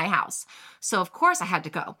 minutes from my house. So of course I had to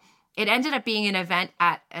go. It ended up being an event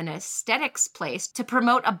at an aesthetics place to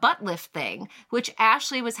promote a butt lift thing, which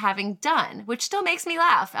Ashley was having done, which still makes me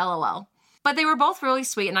laugh, LOL. But they were both really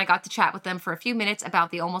sweet, and I got to chat with them for a few minutes about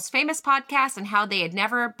the Almost Famous podcast and how they had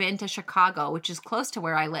never been to Chicago, which is close to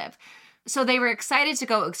where I live. So they were excited to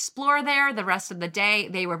go explore there the rest of the day.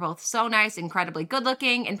 They were both so nice, incredibly good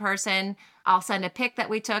looking in person. I'll send a pic that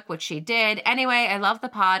we took, which she did. Anyway, I love the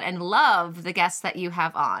pod and love the guests that you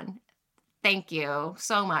have on. Thank you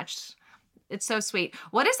so much. It's so sweet.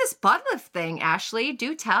 What is this butt lift thing, Ashley?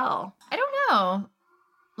 Do tell. I don't know.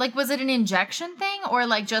 Like, was it an injection thing or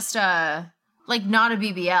like just like not a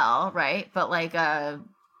BBL, right? But like I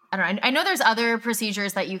don't know. I know there's other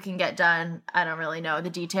procedures that you can get done. I don't really know the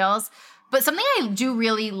details. But something I do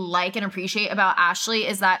really like and appreciate about Ashley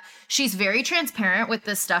is that she's very transparent with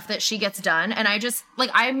the stuff that she gets done. And I just, like,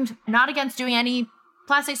 I'm not against doing any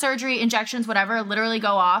plastic surgery, injections, whatever, literally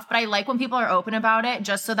go off. But I like when people are open about it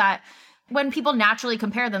just so that when people naturally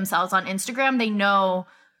compare themselves on Instagram, they know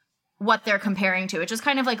what they're comparing to. It just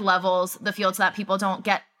kind of like levels the field so that people don't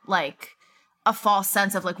get like a false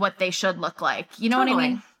sense of like what they should look like. You know what I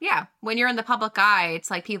mean? Yeah. When you're in the public eye,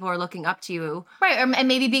 it's like people are looking up to you. Right. And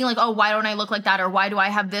maybe being like, oh, why don't I look like that? Or why do I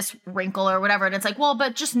have this wrinkle or whatever? And it's like, well,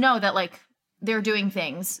 but just know that like they're doing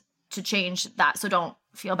things to change that. So don't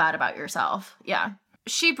feel bad about yourself. Yeah.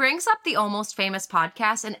 She brings up the Almost Famous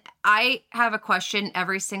podcast, and I have a question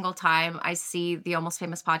every single time I see the Almost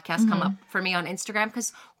Famous podcast come up for me on Instagram,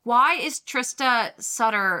 because why is Trista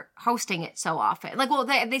Sutter hosting it so often? Like, well,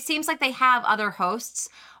 they seems like they have other hosts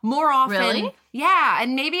more often. Really? Yeah,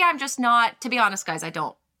 and maybe I'm just not, to be honest, guys, I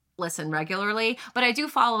don't listen regularly, but I do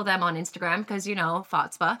follow them on Instagram because, you know,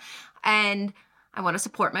 Fatspa, and I want to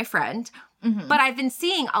support my friend. But I've been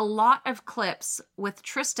seeing a lot of clips with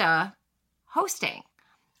Trista hosting.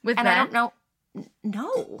 With and Ben? I don't know.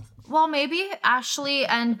 No. Well, maybe Ashley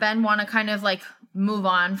and Ben want to kind of like move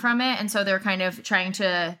on from it. And so they're kind of trying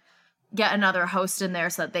to get another host in there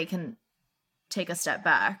so that they can take a step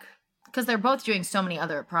back. Because they're both doing so many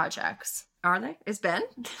other projects. Are they? Is Ben?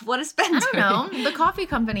 What is Ben I doing? don't know. The coffee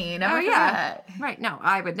company. Never forget. Right. No,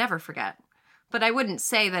 I would never forget. But I wouldn't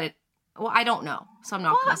say that it. Well, I don't know. So I'm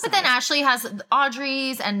not going to But then Ashley has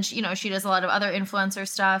Audrey's and, you know, she does a lot of other influencer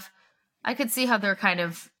stuff. I could see how they're kind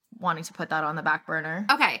of wanting to put that on the back burner.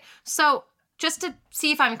 Okay. So just to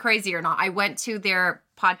see if I'm crazy or not, I went to their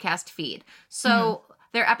podcast feed. So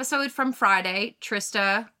their episode from Friday,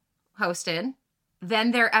 Trista hosted.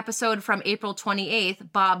 Then their episode from April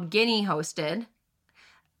 28th, Bob Guinea hosted.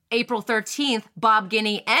 April 13th, Bob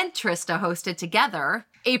Guinea and Trista hosted together.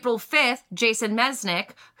 April 5th, Jason Mesnick,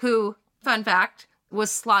 who, fun fact,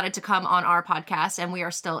 was slotted to come on our podcast, and we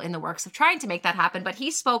are still in the works of trying to make that happen, but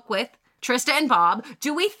he spoke with Trista and Bob.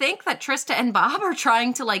 Do we think that Trista and Bob are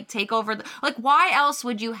trying to, like, take over? Like, why else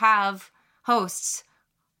would you have hosts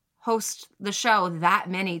host the show that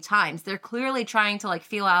many times? They're clearly trying to, like,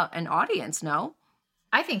 feel out an audience, no?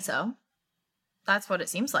 I think so. That's what it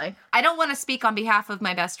seems like. I don't want to speak on behalf of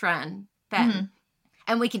my best friend, Ben.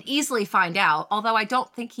 And we can easily find out, although I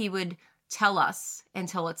don't think he would tell us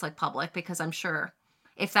until it's, like, public, because I'm sure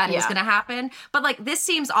if that is Yeah. going to happen. But like, this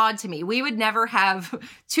seems odd to me. We would never have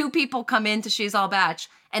two people come into She's All Batch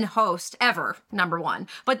and host ever, number one.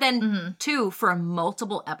 But then two for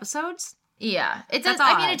multiple episodes. Yeah. It does. That's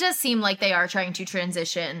I mean, odd. it does seem like they are trying to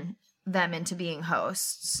transition them into being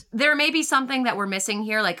hosts. There may be something that we're missing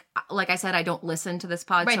here. Like I said, I don't listen to this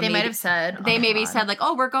pod. Right. so They might maybe- have said. They oh my maybe God. said like,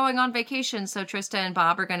 oh, we're going on vacation, so Trista and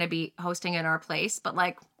Bob are going to be hosting in our place. But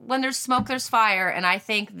like, when there's smoke, there's fire. And I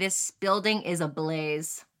think this building is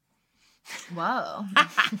ablaze. Whoa.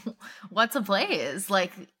 What's a blaze?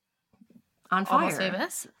 Like, On fire. almost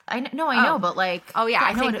famous? I know, but like, Oh, yeah, I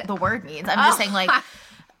I know think what the word means. I'm just saying, like,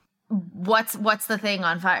 what's the thing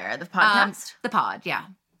on fire? The podcast? The pod, yeah.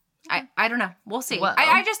 I don't know. We'll see. Whoa.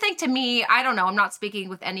 I just think, to me, I don't know. I'm not speaking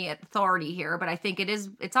with any authority here, but I think it's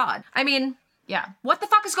odd. I mean, Yeah. what the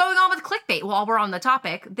fuck is going on with clickbait while we're on the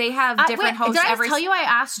topic? They have different hosts Did I every... tell you I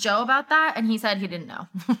asked Joe about that and he said he didn't know.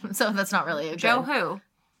 So that's not really a Joe good... who?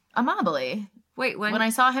 Amabile. Wait, When I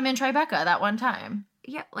saw him in Tribeca that one time.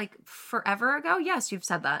 Yeah, like forever ago? Yes, you've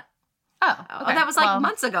said that. Oh, Oh, okay. that was like Well,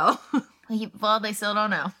 months ago. Well, they still don't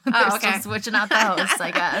know. They're okay. still switching out the hosts,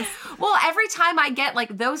 I guess. Well, every time I get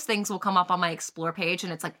like those things will come up on my explore page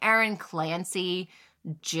and it's like Aaron Clancy,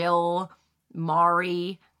 Jill,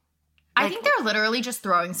 Mari. I Like- think they're literally just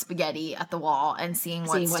throwing spaghetti at the wall and seeing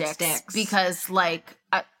what sticks. Because, like,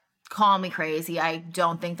 call me crazy. I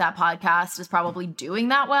don't think that podcast is probably doing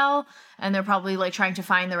that well. And they're probably, like, trying to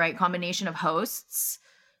find the right combination of hosts.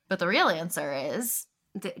 But the real answer is...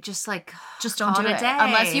 Just like just don't call do it a it. day.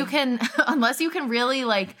 Unless you can really,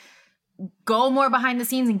 like, go more behind the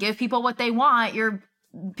scenes and give people what they want.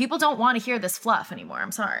 People don't want to hear this fluff anymore.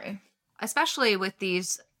 I'm sorry. Especially with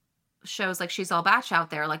these shows like She's All Batch out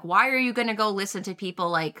there. Like, why are you going to go listen to people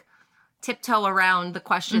like tiptoe around the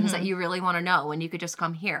questions that you really want to know when you could just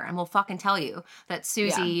come here and we'll fucking tell you that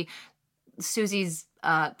Susie's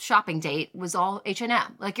shopping date was all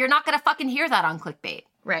H&M. Like, you're not going to fucking hear that on clickbait.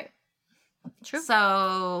 Right. True.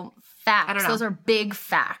 So Facts. I don't know. Those are big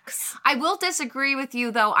facts. I will disagree with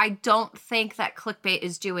you, though. I don't think that clickbait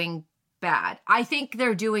is doing bad. I think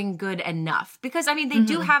they're doing good enough because, I mean, they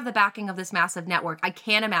do have the backing of this massive network. I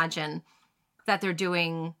can't imagine that they're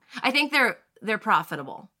doing... I think they're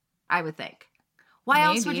profitable, I would think. Why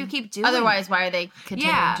else would Maybe. you keep doing Otherwise, why are they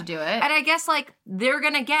continuing to do it? And I guess, like, they're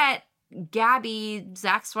going to get Gabby,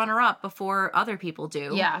 Zach's runner-up, before other people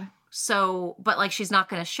do. Yeah. So, but like, she's not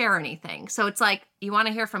going to share anything. So it's like, you want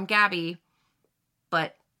to hear from Gabby,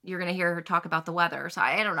 but you're going to hear her talk about the weather. So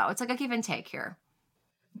I don't know. It's like a give and take here.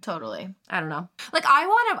 Totally. I don't know. Like,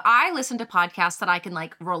 I listen to podcasts that I can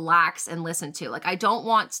like relax and listen to. Like, I don't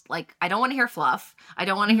want to hear fluff. I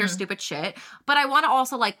don't want to hear stupid shit, but I want to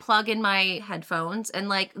also like plug in my headphones and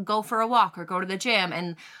like go for a walk or go to the gym.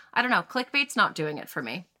 And I don't know, clickbait's not doing it for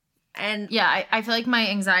me. And Yeah, I feel like my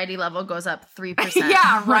anxiety level goes up 3%.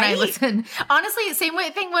 Yeah, When I right? listen. Honestly, same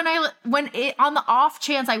thing when on the off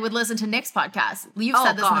chance I would listen to Nick's podcast. You've Oh,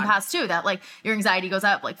 said this in God. the past too, that like your anxiety goes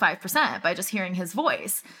up like 5% by just hearing his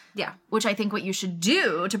voice. yeah. Which I think what you should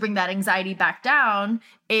do to bring that anxiety back down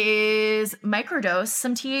is microdose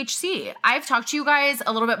some THC. I've talked to you guys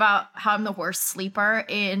a little bit about how I'm the worst sleeper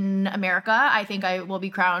in America. I think I will be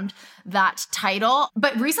crowned that title.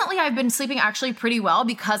 But recently I've been sleeping actually pretty well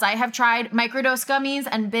because I have tried microdose gummies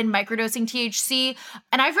and been microdosing THC.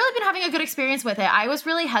 And I've really been having a good experience with it. I was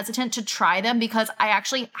really hesitant to try them because I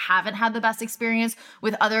actually haven't had the best experience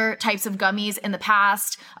with other types of gummies in the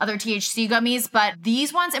past, other THC gummies. But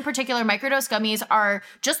these ones in particular, microdose gummies, are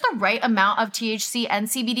just the right amount of THC and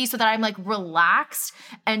CBD so that I'm like relaxed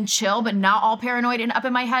and chill, but not all paranoid and up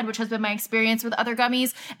in my head, which has been my experience with other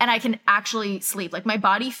gummies. And I can actually sleep. Like, my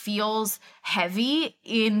body feels heavy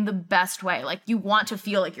in the best way. Like, you want to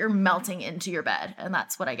feel like you're melting into your bed. And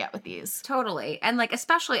that's what I get with these. Totally. And like,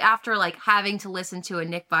 especially after like having to listen to a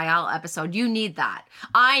Nick Vial episode, you need that.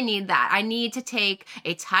 I need that. I need to take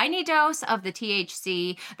a tiny dose of the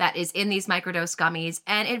THC that is in these microdose gummies.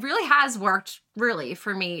 And it really has worked really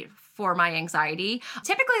for me for my anxiety.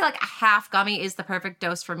 Typically like a half gummy is the perfect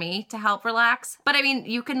dose for me to help relax. But I mean,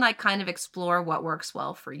 you can like kind of explore what works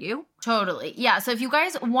well for you. Totally. Yeah. So if you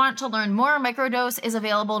guys want to learn more, Microdose is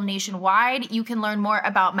available nationwide. You can learn more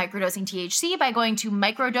about microdosing THC by going to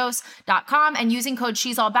microdose.com and using code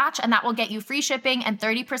She's All Batch, and that will get you free shipping and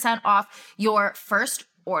 30% off your first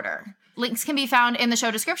order. Links can be found in the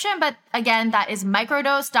show description, but again, that is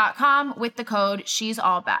microdose.com with the code She's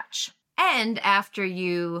All Batch. And after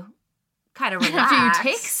you kind of After relax, you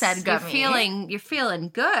take said gummy. you're feeling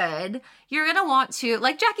good, you're gonna want to,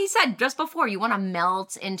 like Jackie said just before, you want to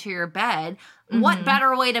melt into your bed. What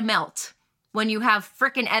better way to melt when you have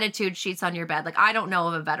freaking Attitude sheets on your bed? Like, I don't know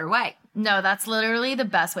of a better way. No, that's literally the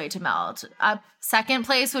best way to melt. Second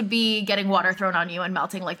place would be getting water thrown on you and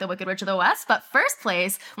melting like the Wicked Witch of the West. But first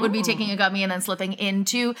place would be taking a gummy and then slipping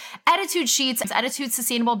into Attitude sheets. Attitude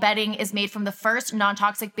sustainable bedding is made from the first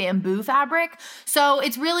non-toxic bamboo fabric. So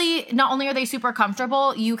it's really, not only are they super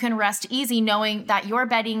comfortable, you can rest easy knowing that your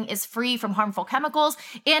bedding is free from harmful chemicals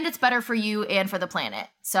and it's better for you and for the planet.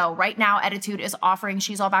 So right now, Attitude is offering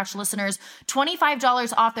She's All Batch listeners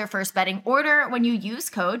 $25 off their first bedding order when you use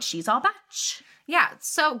code She's All Batch. Yeah,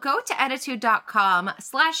 so go to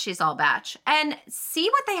attitude.com/she'sallbatch and see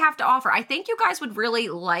what they have to offer. I think you guys would really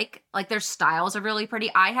like their styles are really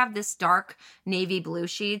pretty. I have this dark navy blue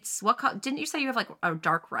sheets. Didn't you say you have like a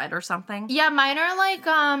dark red or something? Yeah, mine are like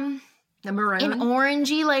the maroon, an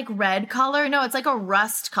orangey like red color. No, it's like a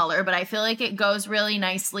rust color, but I feel like it goes really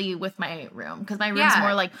nicely with my room because my room's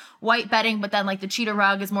more like white bedding, but then like the cheetah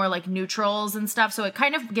rug is more like neutrals and stuff, so it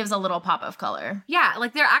kind of gives a little pop of color. Yeah,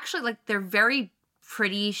 like they're actually like they're very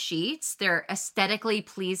pretty sheets. They're aesthetically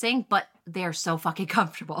pleasing, but they're so fucking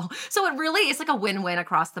comfortable. So it really is like a win-win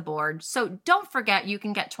across the board. So don't forget, you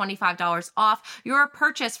can get $25 off your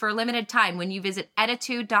purchase for a limited time when you visit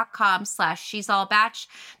attitude.com/she'sallbatch.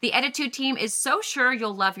 The Attitude team is so sure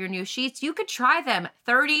you'll love your new sheets. You could try them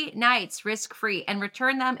 30 nights risk-free and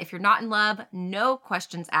return them if you're not in love. No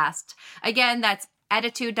questions asked. Again, that's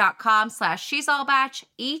attitude.com/she'sallbatch,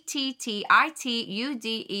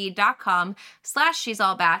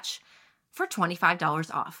 ETTITUDE.com/she'sallbatch for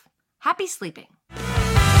 $25 off. Happy sleeping.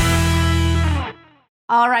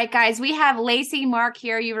 All right, guys, we have Lacey Mark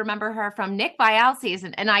here. You remember her from Nick Viall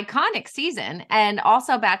season, an iconic season, and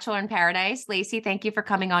also Bachelor in Paradise. Lacey, thank you for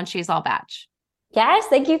coming on She's All Batch. Yes,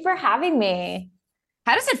 thank you for having me.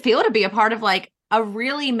 How does it feel to be a part of like a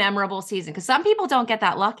really memorable season? Because some people don't get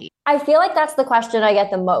that lucky. I feel like that's the question I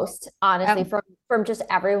get the most, honestly, from just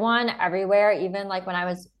everyone, everywhere. Even like when I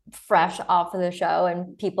was fresh off of the show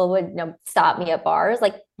and people would stop me at bars,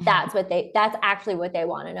 like that's actually what they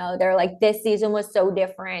want to know. They're like, this season was so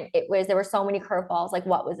different. There were so many curveballs. Like,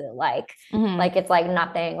 what was it like? Like, it's like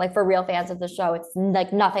nothing, like for real fans of the show, it's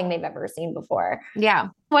like nothing they've ever seen before. Yeah.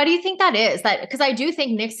 Why do you think that is? Because I do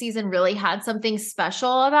think Nick's season really had something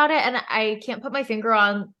special about it. And I can't put my finger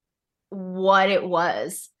on what it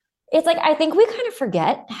was. It's like, I think we kind of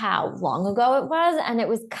forget how long ago it was. And it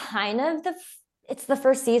was kind of it's the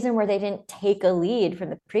first season where they didn't take a lead from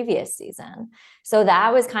the previous season. So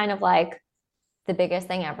that was kind of like the biggest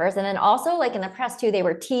thing ever. And then also like in the press too, they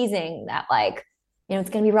were teasing that like, it's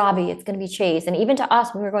going to be Robbie, it's going to be Chase. And even to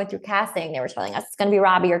us, when we were going through casting, they were telling us it's going to be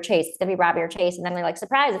Robbie or Chase. It's going to be Robbie or Chase. And then they're like,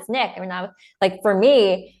 surprise, it's Nick. I mean, like for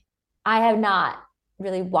me, I have not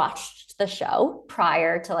really watched the show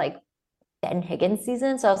prior to like Ben Higgins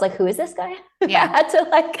season. So I was like, who is this guy? Yeah. I had to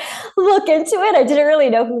like look into it. I didn't really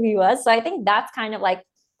know who he was. So I think that's kind of like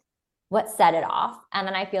what set it off. And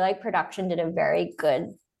then I feel like production did a very good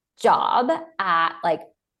job at like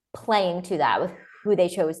playing to that with who they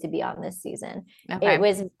chose to be on this season. Okay.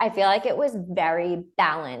 I feel like it was very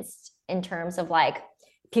balanced in terms of like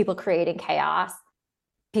people creating chaos,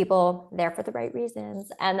 people there for the right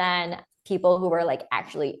reasons, and then people who were like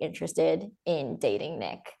actually interested in dating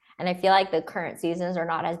Nick. And I feel like the current seasons are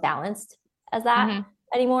not as balanced as that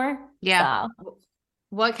anymore. Yeah. So.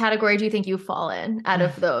 What category do you think you fall in out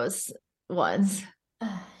of those ones?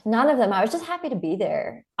 None of them. I was just happy to be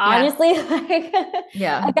there. Honestly, like,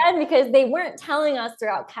 again, because they weren't telling us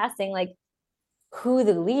throughout casting, like who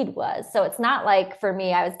the lead was. So it's not like for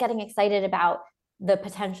me, I was getting excited about the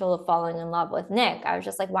potential of falling in love with Nick. I was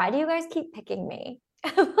just like, why do you guys keep picking me?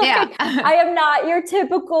 Like, I am not your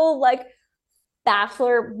typical like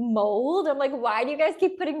Bachelor mold. I'm like, why do you guys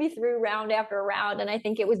keep putting me through round after round? And I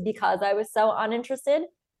think it was because I was so uninterested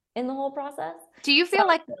in the whole process. Do you feel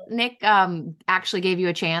like Nick actually gave you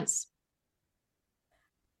a chance?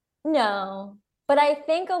 No, but I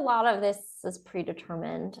think a lot of this is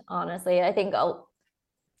predetermined, honestly. I think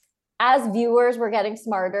as viewers, we're getting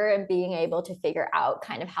smarter and being able to figure out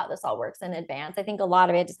kind of how this all works in advance. I think a lot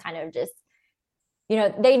of it is kind of just,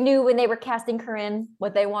 they knew when they were casting Corinne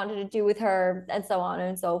what they wanted to do with her and so on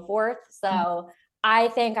and so forth. So I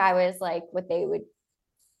think I was like what they would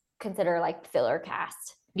consider like filler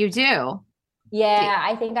cast. You do? Yeah,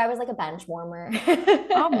 I think I was like a bench warmer.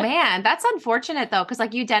 Oh man, that's unfortunate though, because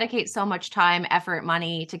like you dedicate so much time, effort,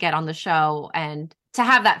 money to get on the show, and to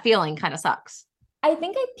have that feeling kind of sucks. I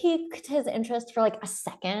think I piqued his interest for like a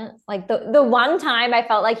second. Like the one time I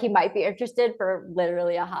felt like he might be interested for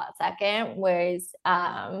literally a hot second was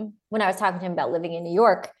when I was talking to him about living in New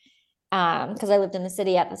York, because I lived in the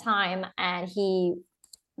city at the time, and he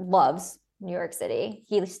loves New York City.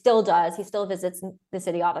 He still does. He still visits the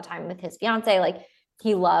city all the time with his fiance. Like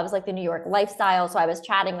he loves like the New York lifestyle. So I was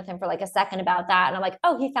chatting with him for like a second about that. And I'm like,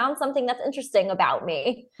 oh, he found something that's interesting about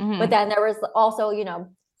me. But then there was also,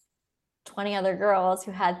 20 other girls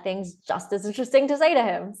who had things just as interesting to say to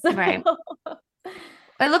him. So. Right.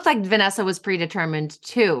 It looked like Vanessa was predetermined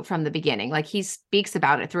too from the beginning. Like he speaks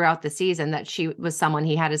about it throughout the season that she was someone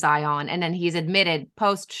he had his eye on. And then he's admitted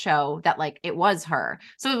post show that like it was her.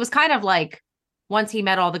 So it was kind of like once he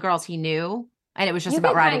met all the girls he knew and it was just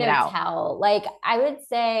about riding it out. Tell. Like I would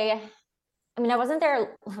say, I mean, I wasn't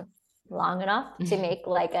there long enough to make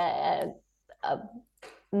like a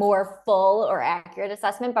more full or accurate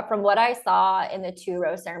assessment. But from what I saw in the 2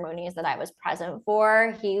 rose ceremonies that I was present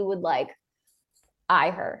for, he would like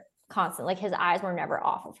eye her constantly. Like his eyes were never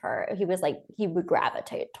off of her. He was like, he would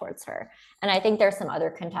gravitate towards her. And I think there's some other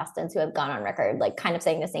contestants who have gone on record, like kind of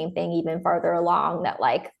saying the same thing even farther along, that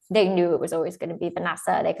like they knew it was always going to be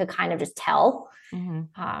Vanessa. They could kind of just tell.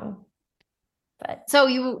 But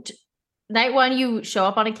so night 1, you show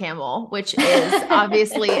up on a camel, which is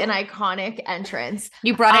obviously an iconic entrance.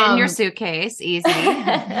 You brought it in your suitcase, easy.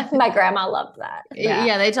 My grandma loved that.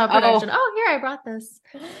 Yeah, they tell production, oh, here, I brought this.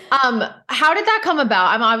 How did that come about?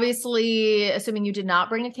 I'm obviously assuming you did not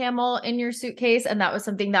bring a camel in your suitcase, and that was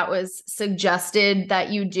something that was suggested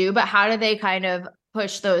that you do, but how did they kind of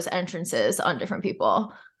push those entrances on different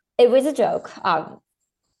people? It was a joke.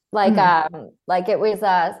 Like it was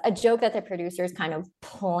a joke that the producers kind of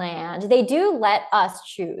planned. They do let us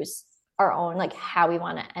choose our own, like how we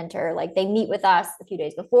want to enter. Like they meet with us a few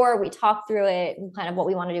days before, we talk through it and kind of what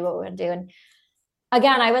we want to do, what we want to do. And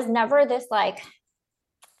again, I was never this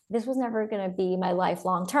was never going to be my life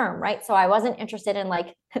long term, right? So I wasn't interested in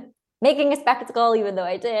like making a spectacle, even though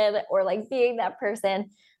I did, or like being that person.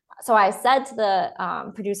 So I said to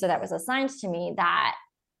the producer that was assigned to me that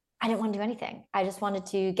I didn't want to do anything. I just wanted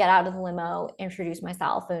to get out of the limo, introduce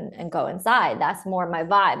myself and go inside. That's more my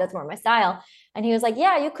vibe. That's more my style. And he was like,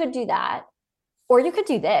 yeah, you could do that. Or you could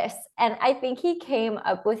do this. And I think he came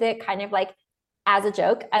up with it kind of like as a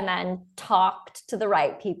joke and then talked to the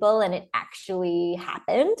right people and it actually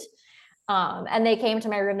happened. And they came to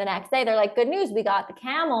my room the next day. They're like, good news, we got the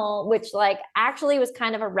camel, which like actually was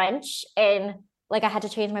kind of a wrench in like I had to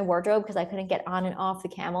change my wardrobe because I couldn't get on and off the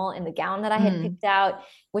camel in the gown that I had picked out,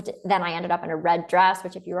 which then I ended up in a red dress,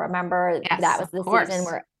 which if you remember, that was the season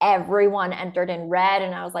where everyone entered in red.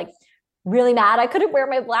 And I was like really mad. I couldn't wear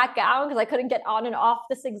my black gown because I couldn't get on and off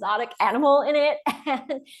this exotic animal in it.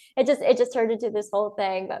 And it just turned into this whole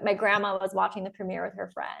thing. But my grandma was watching the premiere with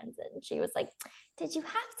her friends and she was like, did you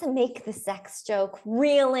have to make the sex joke?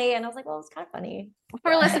 Really? And I was like, well, it's kind of funny.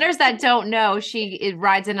 For listeners that don't know, she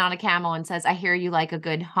rides in on a camel and says, I hear you like a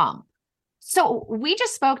good hump. So we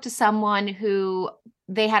just spoke to someone who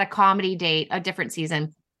they had a comedy date, a different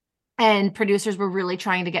season, and producers were really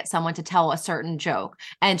trying to get someone to tell a certain joke.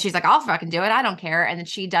 And she's like, I'll fucking do it. I don't care. And then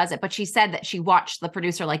she does it. But she said that she watched the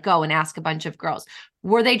producer like go and ask a bunch of girls.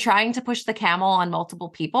 Were they trying to push the camel on multiple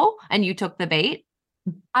people and you took the bait?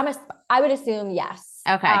 I would assume yes.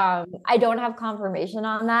 Okay. I don't have confirmation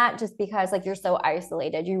on that just because like you're so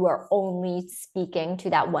isolated. You are only speaking to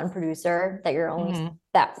that one producer that you're only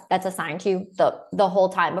that's assigned to you the whole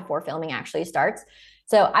time before filming actually starts.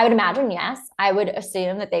 So I would imagine yes. I would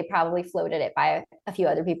assume that they probably floated it by a few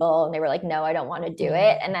other people and they were like, no, I don't want to do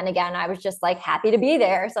it. And then again, I was just like happy to be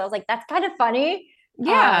there. So I was like, that's kind of funny.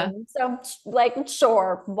 Yeah. So like,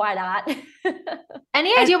 sure, why not?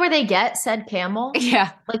 Any idea where they get said camel?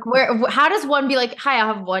 Yeah. Like how does one be like, hi,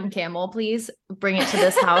 I'll have one camel, please bring it to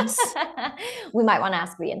this house? We might want to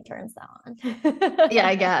ask the interns that one. Yeah,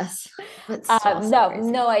 I guess.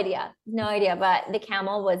 No idea. But the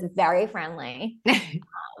camel was very friendly.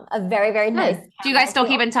 A very, very nice. Do you guys still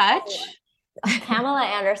keep in touch? Pamela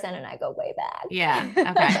Anderson and I go way back. Yeah.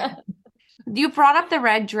 Okay. You brought up the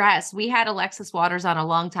red dress. We had Alexis Waters on a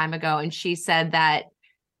long time ago, and she said that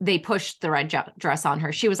they pushed the red dress on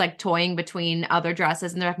her. She was like toying between other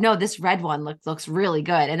dresses, and they're like, no, this red one looks really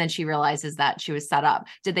good. And then she realizes that she was set up.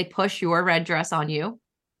 Did they push your red dress on you?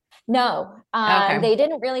 No, they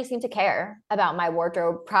didn't really seem to care about my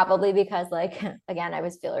wardrobe, probably because like, again, I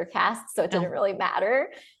was filler cast, so it didn't really matter.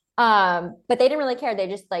 But they didn't really care. They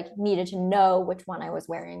just like needed to know which one I was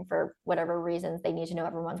wearing for whatever reasons. They need to know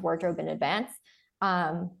everyone's wardrobe in advance.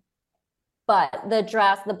 But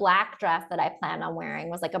the black dress that I planned on wearing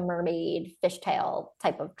was like a mermaid fishtail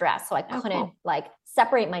type of dress. So I couldn't like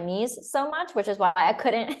separate my knees so much, which is why I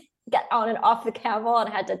couldn't get on and off the camel, and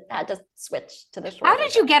had to switch to the short. How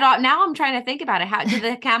did you get off? Now I'm trying to think about it. How did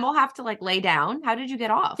the camel have to like lay down? How did you get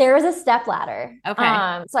off? There was a step ladder.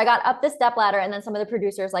 Okay. So I got up the step ladder, and then some of the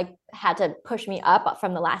producers like had to push me up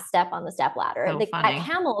from the last step on the step ladder. So That funny.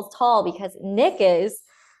 camel is tall because Nick is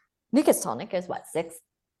tall. Nick is what, 6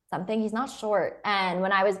 something? He's not short. And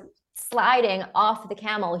when I was sliding off the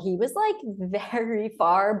camel, he was like very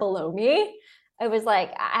far below me. It was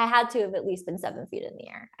like I had to have at least been 7 feet in the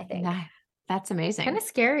air, I think. That's amazing. Kind of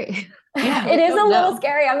scary. Yeah, It is a little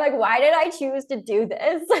scary. I'm like, why did I choose to do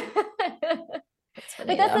this?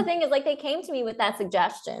 But that's the thing, is like they came to me with that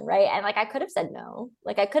suggestion, right? And like I could have said no.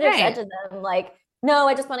 Like I could have said to them like, no,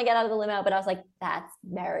 I just want to get out of the limo. But I was like, that's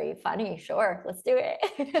very funny. Sure, let's do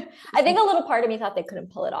it. I think a little part of me thought they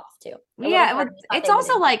couldn't pull it off too. Yeah, it's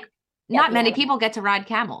also like not many yeah. people get to ride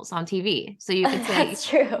camels on TV. So you can say, That's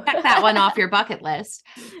true. check that one off your bucket list.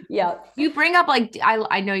 Yeah. You bring up like,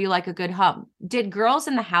 I know you like a good hum. Did girls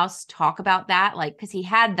in the house talk about that? Like, because he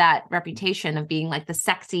had that reputation of being like the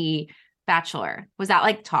sexy bachelor. Was that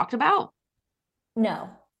like talked about? No.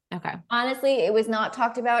 Okay. Honestly, it was not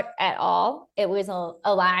talked about at all. It was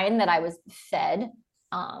a line that I was fed.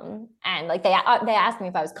 And like they asked me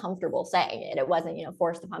if I was comfortable saying it. It wasn't,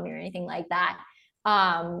 forced upon me or anything like that.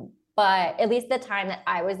 But at least the time that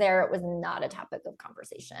I was there, it was not a topic of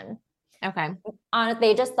conversation. Okay.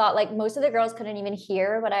 They just thought like most of the girls couldn't even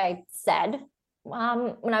hear what I said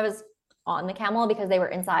when I was on the camel, because they were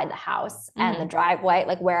inside the house and the driveway,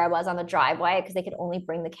 like where I was on the driveway, because they could only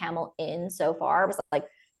bring the camel in so far. It was like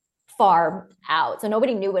far out. So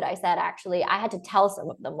nobody knew what I said. Actually, I had to tell some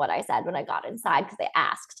of them what I said when I got inside because they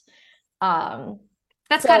asked.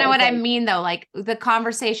 That's kind of what I mean, though. Like the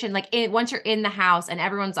conversation, like once you're in the house and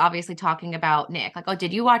everyone's obviously talking about Nick, like, oh,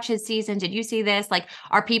 did you watch his season? Did you see this? Like,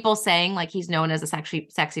 are people saying like he's known as a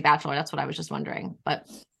sexy bachelor? That's what I was just wondering. But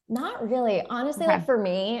not really, honestly. Like for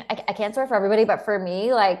me, I can't swear for everybody, but for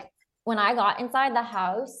me, like when I got inside the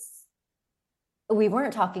house, we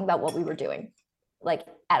weren't talking about what we were doing, like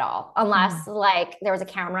at all, unless like there was a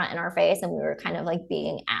camera in our face and we were kind of like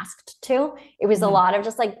being asked to. It was a lot of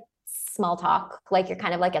just like small talk, like you're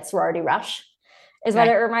kind of like at sorority rush is what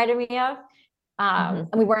it reminded me of. And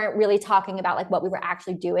we weren't really talking about like what we were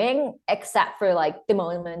actually doing, except for like the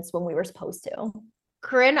moments when we were supposed to.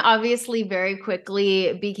 Corinne obviously very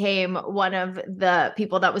quickly became one of the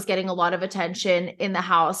people that was getting a lot of attention in the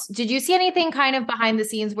house. Did you see anything kind of behind the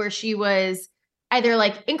scenes where she was either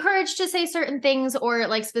like encouraged to say certain things, or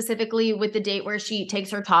like specifically with the date where she takes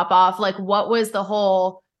her top off? Like what was the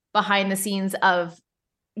whole behind the scenes of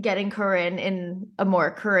getting Corinne in a more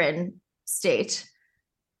Corinne state?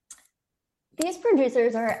 These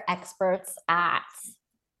producers are experts at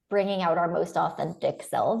bringing out our most authentic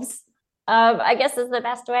selves. I guess is the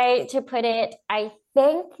best way to put it. I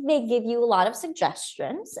think they give you a lot of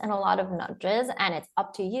suggestions and a lot of nudges, and it's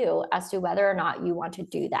up to you as to whether or not you want to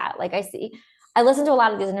do that. Like I listen to a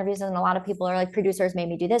lot of these interviews, and a lot of people are like, producers made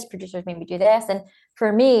me do this, producers made me do this. And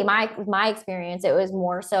for me, my experience, it was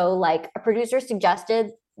more so like a producer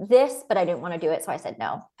suggested this, but I didn't want to do it. So I said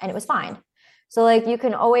no, and it was fine. So like you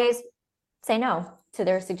can always say no to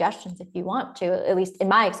their suggestions if you want to, at least in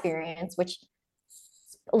my experience, which is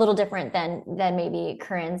a little different than maybe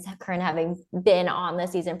Corinne having been on the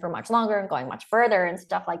season for much longer and going much further and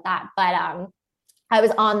stuff like that. But I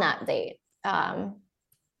was on that date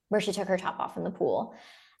where she took her top off in the pool.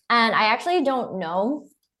 And I actually don't know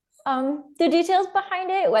the details behind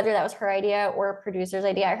it, whether that was her idea or a producer's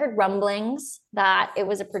idea. I heard rumblings that it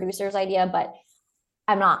was a producer's idea, but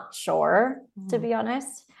I'm not sure, to be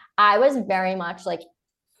honest. I was very much like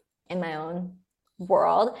in my own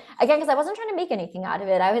world, again, because I wasn't trying to make anything out of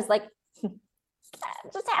it. I was like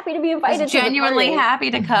just happy to be invited. Genuinely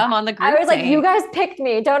happy to come on the group. I was like, you guys picked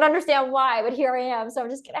me. Don't understand why, but here I am. So I'm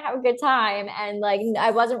just gonna have a good time. And like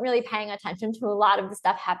I wasn't really paying attention to a lot of the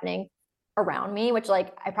stuff happening around me, which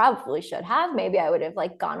like I probably should have. Maybe I would have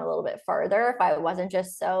like gone a little bit further if I wasn't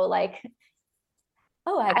just so like,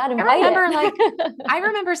 oh, I got invited. I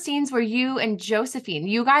remember scenes where you and Josephine,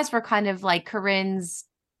 you guys were kind of like Corinne's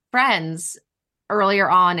friends earlier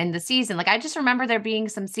on in the season. Like I just remember there being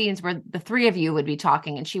some scenes where the three of you would be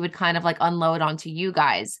talking and she would kind of like unload onto you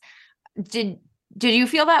guys. Did you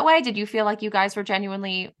feel that way? Did you feel like you guys were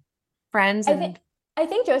genuinely friends? I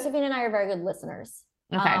think Josephine and I are very good listeners.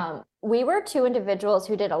 Okay. We were two individuals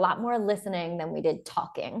who did a lot more listening than we did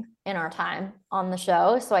talking in our time on the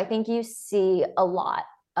show. So I think you see a lot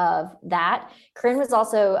of that. Corinne was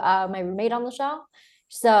also my roommate on the show.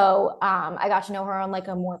 So I got to know her on like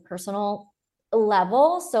a more personal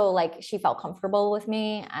level. So like she felt comfortable with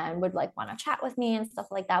me and would like want to chat with me and stuff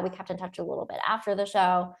like that. We kept in touch a little bit after the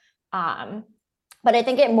show. But I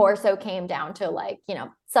think it more so came down to like, you know,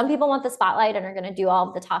 some people want the spotlight and are going to do all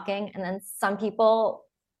of the talking, and then some people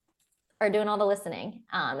are doing all the listening.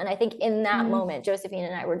 And I think in that moment, Josephine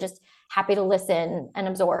and I were just happy to listen and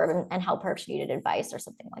absorb and help her if she needed advice or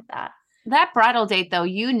something like that. That bridal date though,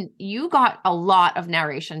 you got a lot of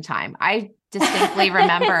narration time. I distinctly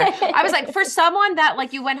remember. I was like, for someone that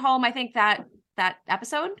like you went home, I think that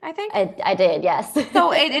episode, I think. I did, yes.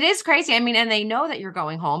 So it is crazy. I mean, and they know that you're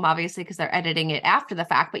going home, obviously, because they're editing it after the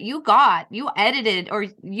fact, but you edited or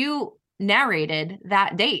you narrated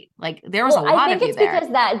that date. Like there was a lot of you there. I think it's because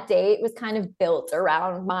that date was kind of built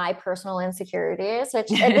around my personal insecurities,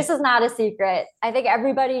 which and this is not a secret. I think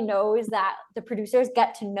everybody knows that the producers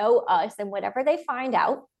get to know us, and whatever they find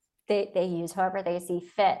out, they use however they see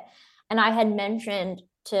fit. And I had mentioned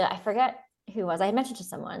to, I forget who it was, I had mentioned to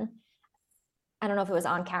someone, I don't know if it was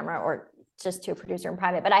on camera or just to a producer in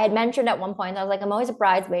private, but I had mentioned at one point, I was like, I'm always a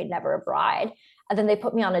bridesmaid, never a bride. And then they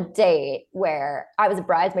put me on a date where I was a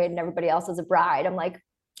bridesmaid and everybody else was a bride. I'm like,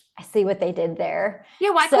 I see what they did there. Yeah,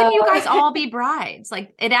 why couldn't you guys all be brides?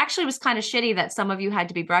 Like it actually was kind of shitty that some of you had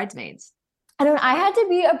to be bridesmaids. I don't know. I had to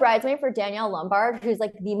be a bridesmaid for Danielle Lombard, who's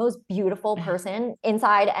like the most beautiful person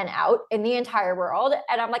inside and out in the entire world.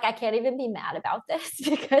 And I'm like, I can't even be mad about this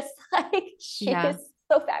because like she is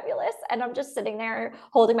so fabulous. And I'm just sitting there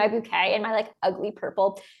holding my bouquet in my like ugly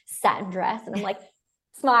purple satin dress. And I'm like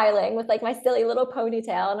smiling with like my silly little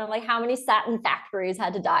ponytail. And I'm like, how many satin factories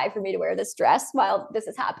had to die for me to wear this dress while this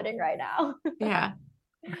is happening right now? Yeah.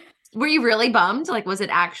 Were you really bummed? Like, was it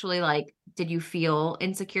actually like, did you feel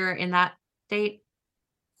insecure in that date?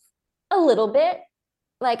 A little bit.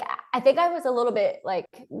 Like, I think I was a little bit like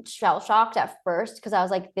shell shocked at first because I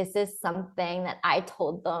was like, this is something that I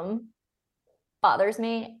told them bothers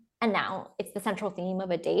me. And now it's the central theme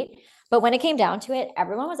of a date. But when it came down to it,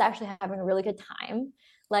 everyone was actually having a really good time.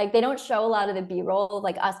 Like they don't show a lot of the B-roll of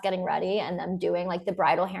like us getting ready and them doing like the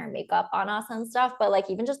bridal hair and makeup on us and stuff. But like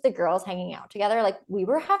even just the girls hanging out together, like we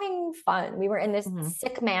were having fun. We were in this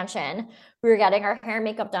sick mansion. We were getting our hair and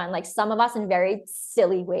makeup done. Like some of us in very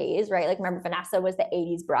silly ways, right? Like remember Vanessa was the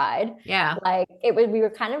 80s bride. Yeah. Like we were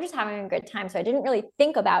kind of just having a good time. So I didn't really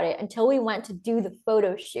think about it until we went to do the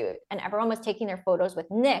photo shoot and everyone was taking their photos with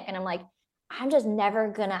Nick. And I'm like, I'm just never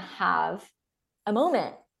gonna have a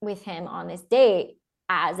moment with him on this date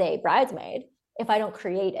as a bridesmaid if I don't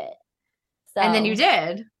create it. So, and then you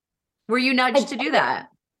did. Were you nudged to do that?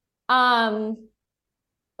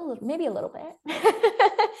 Maybe a little bit,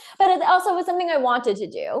 but it also was something I wanted to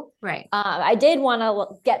do. Right. I did want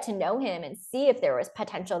to get to know him and see if there was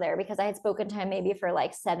potential there because I had spoken to him maybe for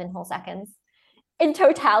like 7 whole seconds in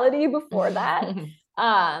totality before that.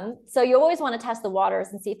 So you always want to test the waters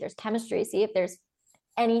and see if there's chemistry, see if there's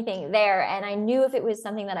anything there. And I knew if it was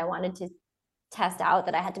something that I wanted to test out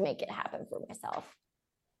that I had to make it happen for myself.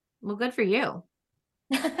 Well, good for you.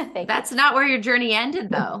 That's not where your journey ended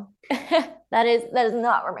though. that is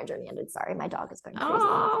not where my journey ended. Sorry, my dog is going crazy.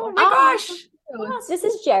 Oh my gosh. Oh, this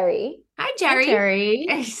is Jerry. Hi, Jerry. Hi, Jerry.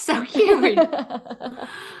 He's so cute.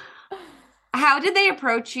 How did they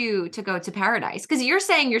approach you to go to Paradise? Because you're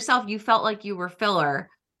saying yourself, you felt like you were filler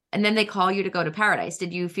and then they call you to go to Paradise.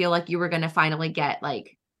 Did you feel like you were going to finally get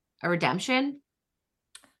like a redemption?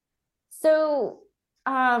 So,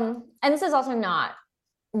 and this is also not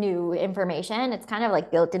new information. It's kind of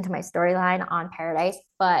like built into my storyline on Paradise,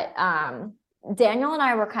 but Daniel and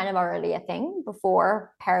I were kind of already a thing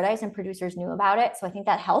before Paradise and producers knew about it. So I think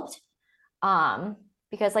that helped.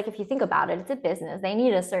 Because like, if you think about it, it's a business. They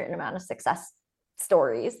need a certain amount of success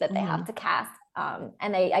stories that they have to cast.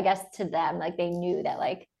 And they, I guess to them, like they knew that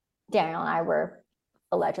like Daniel and I were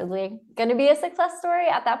allegedly going to be a success story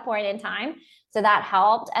at that point in time. So that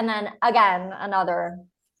helped. And then again, another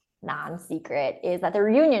non-secret is that the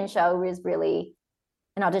reunion show was really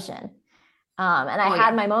an audition. And I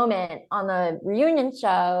had my moment on the reunion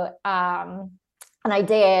show. And I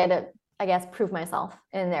did, I guess, prove myself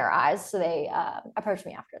in their eyes. So they approached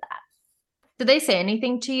me after that. Did they say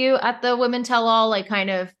anything to you at the Women Tell All, like kind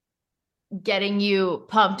of getting you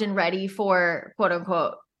pumped and ready for quote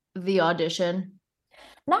unquote the audition?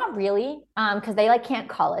 Not really, because they like can't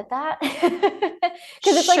call it that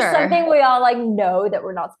because it's like something we all like know that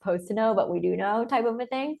we're not supposed to know, but we do know type of a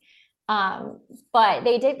thing. But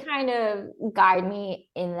they did kind of guide me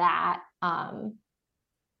in that.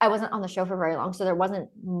 I wasn't on the show for very long, so there wasn't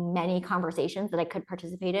many conversations that I could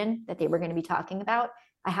participate in that they were going to be talking about.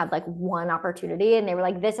 I had like one opportunity and they were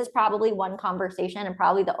like, this is probably one conversation and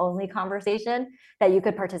probably the only conversation that you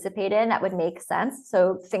could participate in that would make sense.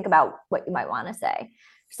 So think about what you might want to say.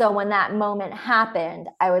 So when that moment happened,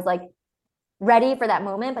 I was like, ready for that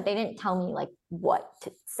moment, but they didn't tell me like what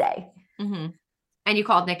to say. Mm-hmm. And you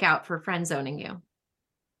called Nick out for friend zoning you.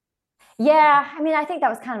 Yeah, I mean, I think that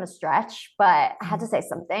was kind of a stretch, but I had to say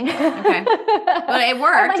something. Okay. But it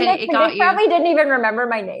worked, like, and Nick, it got Nick you. probably didn't even remember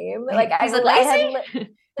my name. Like, He's like, Lacey?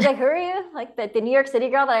 He's like, who are you? Like the New York City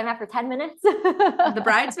girl that I met for 10 minutes? The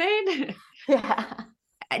bridesmaid? Yeah.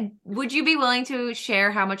 Would you be willing to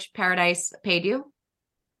share how much Paradise paid you?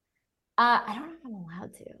 I don't know if I'm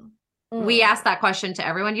allowed to. We asked that question to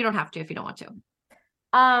everyone. You don't have to if you don't want to.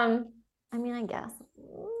 I mean, I guess.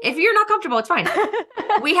 If you're not comfortable, it's fine.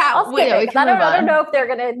 We have. I'll skip it, 'cause I don't know if they're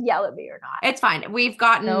gonna yell at me or not. It's fine. We've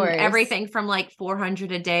gotten No worries. everything from like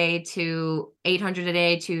 400 a day to 800 a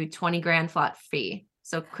day to 20 grand flat fee.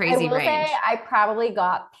 So crazy I will range. say I probably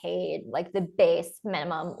got paid like the base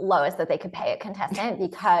minimum lowest that they could pay a contestant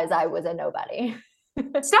because I was a nobody.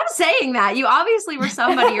 Stop saying that. You obviously were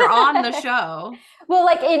somebody. You're on the show. Well,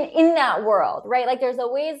 like in that world, right? Like there's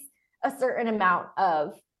always a certain amount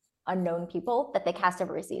of unknown people that they cast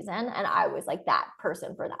every season, and I was like that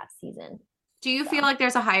person for that season. Do you feel like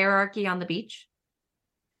there's a hierarchy on the beach?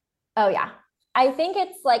 Oh yeah, I think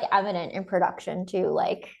it's like evident in production too.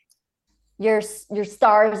 Like your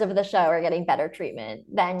stars of the show are getting better treatment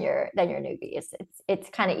than your newbies. It's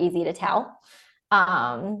kind of easy to tell.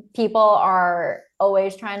 People are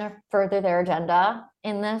always trying to further their agenda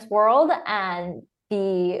in this world and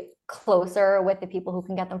be closer with the people who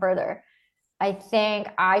can get them further. I think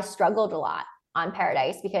I struggled a lot on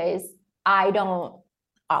Paradise because I don't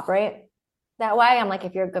operate that way. I'm like,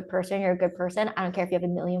 if you're a good person, you're a good person. I don't care if you have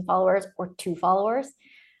 1 million followers or 2 followers.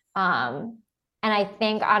 And I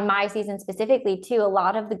think on my season specifically too, a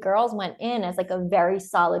lot of the girls went in as like a very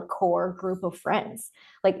solid core group of friends.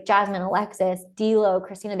 Like Jasmine, Alexis, D'Lo,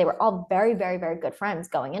 Christina, they were all very, very, very good friends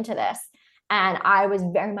going into this. And I was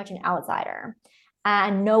very much an outsider.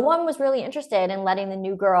 And no one was really interested in letting the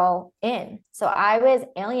new girl in. So I was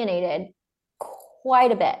alienated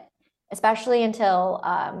quite a bit, especially until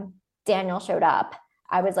Daniel showed up.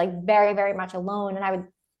 I was like very, very much alone. And I would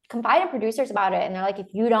confide in producers about it. And they're like,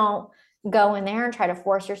 if you don't go in there and try to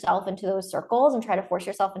force yourself into those circles and try to force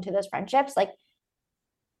yourself into those friendships, like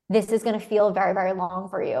this is going to feel very, very long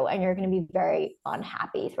for you. And you're going to be very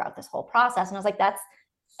unhappy throughout this whole process. And I was like, that's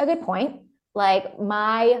a good point. Like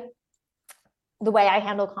the way I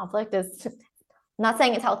handle conflict is, I'm not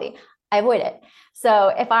saying it's healthy. I avoid it. So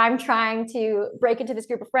if I'm trying to break into this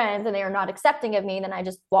group of friends and they are not accepting of me, then I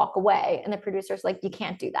just walk away. And the producer's like, you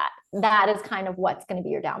can't do that. That is kind of what's going to be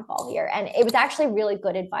your downfall here. And it was actually really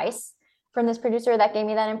good advice from this producer that gave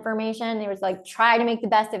me that information. He was like, try to make the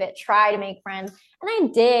best of it, try to make friends. And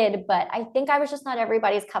I did, but I think I was just not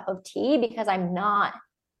everybody's cup of tea because I'm not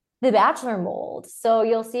the Bachelor mold. So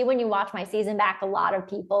you'll see when you watch my season back, a lot of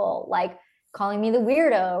people like calling me the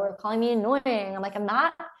weirdo or calling me annoying. I'm like, I'm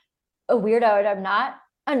not a weirdo and I'm not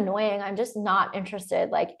annoying. I'm just not interested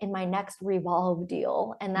like in my next Revolve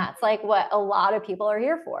deal. And that's like what a lot of people are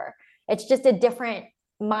here for. It's just a different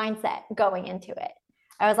mindset going into it.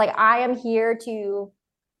 I was like, I am here to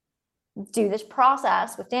do this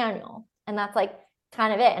process with Daniel. And that's like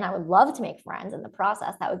kind of it. And I would love to make friends in the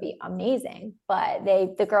process. That would be amazing. But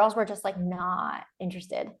the girls were just like not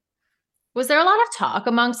interested. Was there a lot of talk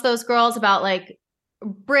amongst those girls about like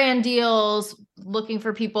brand deals, looking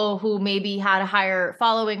for people who maybe had a higher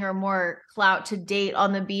following or more clout to date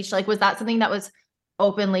on the beach? Like, was that something that was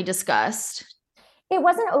openly discussed? It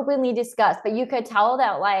wasn't openly discussed, but you could tell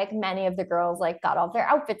that like many of the girls like got all their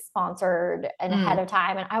outfits sponsored and ahead of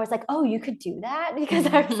time. And I was like, oh, you could do that? Because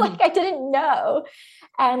I was like, I didn't know.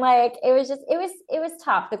 And like, it was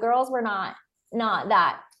tough. The girls were not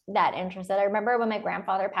that interested. I remember when my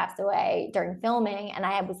grandfather passed away during filming and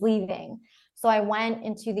I was leaving. So I went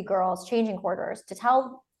into the girls' changing quarters to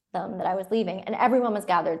tell them that I was leaving, and everyone was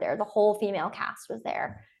gathered there. The whole female cast was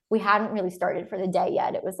there. We hadn't really started for the day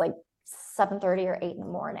yet. It was like 7:30 or 8 in the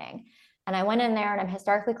morning. And I went in there and I'm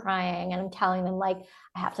hysterically crying and I'm telling them like,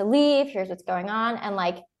 I have to leave. Here's what's going on. And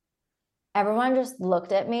like, everyone just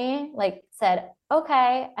looked at me, like said,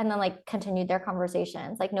 okay. And then like continued their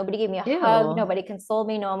conversations. Like nobody gave me a hug. Nobody consoled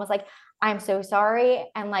me. No one was like, I'm so sorry.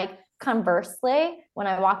 And like conversely, when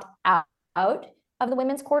I walked out of the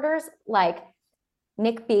women's quarters, like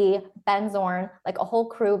Nick B, Ben Zorn, like a whole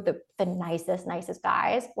crew of the nicest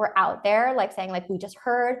guys were out there, like saying like, we just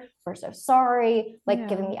heard, we're so sorry, like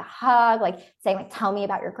giving me a hug, like saying like, tell me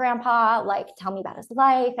about your grandpa, like tell me about his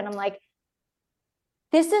life. And I'm like,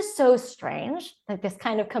 this is so strange. Like this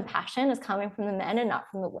kind of compassion is coming from the men and not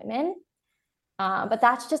from the women. But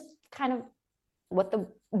that's just kind of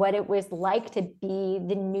what it was like to be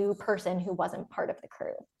the new person who wasn't part of the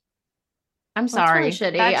crew. I'm That's really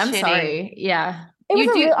sorry. shitty. That's I'm shitty. sorry. Yeah.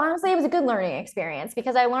 Honestly, it was a good learning experience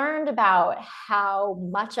because I learned about how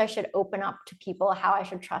much I should open up to people, how I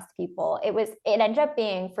should trust people. It ended up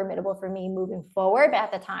being formidable for me moving forward. But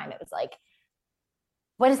at the time, it was like,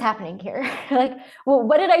 what is happening here? Like, well,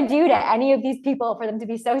 what did I do to any of these people for them to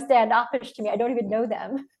be so standoffish to me? I don't even know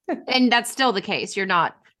them. And that's still the case. You're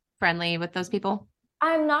not friendly with those people?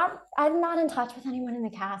 I'm not in touch with anyone in the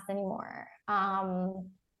cast anymore.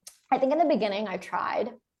 I think in the beginning I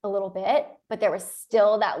tried a little bit, but there was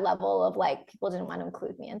still that level of like people didn't want to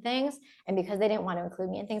include me in things. And because they didn't want to include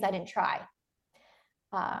me in things, I didn't try.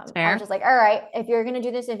 I was just like, all right, if you're going to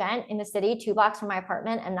do this event in the city 2 blocks from my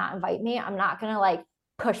apartment and not invite me, I'm not going to like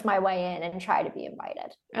push my way in and try to be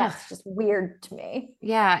invited. That's just weird to me.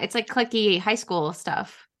 Yeah. It's like cliquey high school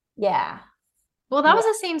stuff. Yeah. Well, that was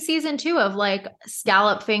the same season too of like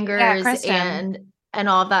scallop fingers and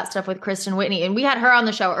all of that stuff with Kristen Whitney. And we had her on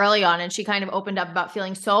the show early on and she kind of opened up about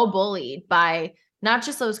feeling so bullied by not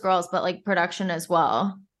just those girls, but like production as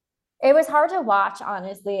well. It was hard to watch,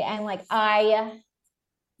 honestly. And like, I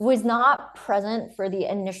was not present for the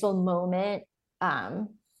initial moment,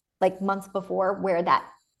 like months before where that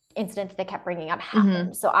incident they kept bringing up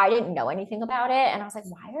happened. So I didn't know anything about it. And I was like,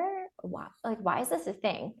 why is this a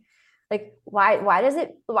thing? Like, why does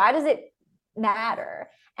it matter?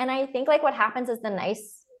 And I think like what happens is the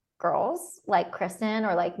nice girls like Kristen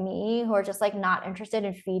or like me who are just like not interested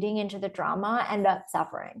in feeding into the drama end up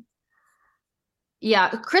suffering. Yeah.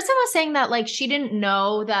 Kristen was saying that like she didn't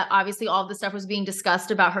know that obviously all of the stuff was being discussed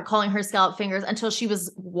about her calling her scallop fingers until she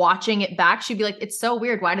was watching it back. She'd be like, it's so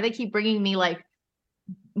weird. Why do they keep bringing me like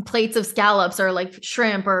plates of scallops or like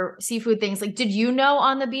shrimp or seafood things? Like, did you know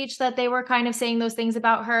on the beach that they were kind of saying those things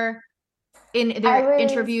about her in their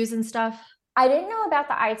interviews and stuff? I didn't know about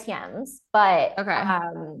the ITMs, but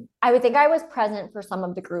I would think I was present for some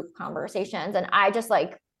of the group conversations, and I just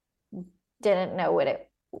like didn't know what it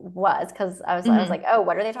was because I was like, oh,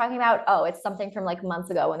 what are they talking about? Oh, it's something from like months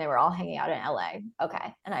ago when they were all hanging out in LA.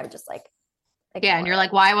 Okay, and I would just like and you're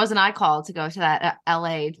like, why wasn't I called to go to that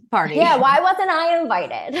LA party? Yeah, why wasn't I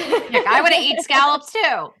invited? Like, I would have eaten scallops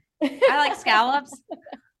too. I like scallops.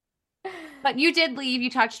 But you did leave. You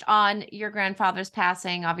touched on your grandfather's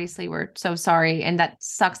passing. Obviously, we're so sorry. And that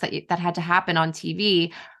sucks that that had to happen on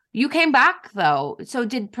TV. You came back, though. So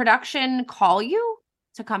did production call you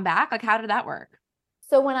to come back? Like, how did that work?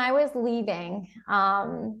 So when I was leaving,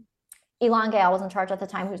 Elon Gale was in charge at the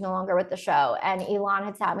time, who's no longer with the show. And Elon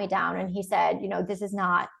had sat me down and he said, you know, this is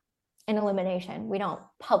not an elimination. We don't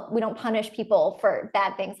punish people for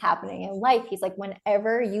bad things happening in life. He's like,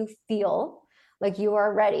 whenever you feel like you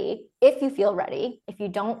are ready, if you feel ready, if you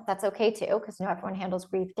don't, that's okay too, because you know everyone handles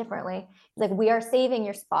grief differently. He's like, we are saving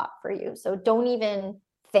your spot for you, so don't even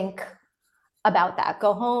think about that.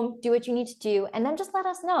 Go home, do what you need to do, and then just let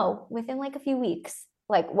us know within like a few weeks,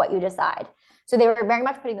 like what you decide. So they were very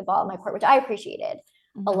much putting the ball in my court, which I appreciated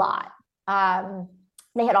a lot.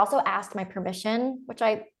 They had also asked my permission, which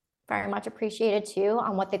I very much appreciated too,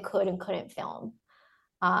 on what they could and couldn't film,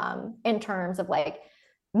 in terms of like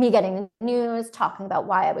me getting the news, talking about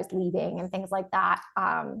why I was leaving and things like that.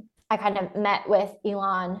 I kind of met with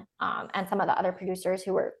Elon and some of the other producers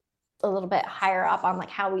who were a little bit higher up on like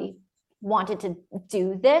how we wanted to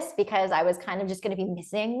do this, because I was kind of just going to be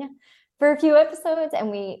missing for a few episodes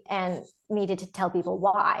and needed to tell people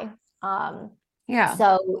why.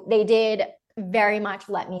 So they did very much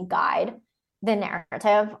let me guide the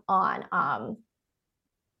narrative on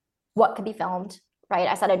what could be filmed, right?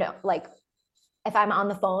 I said, I don't like, if I'm on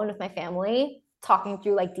the phone with my family talking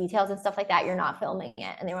through like details and stuff like that, you're not filming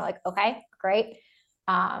it. And they were like, okay, great.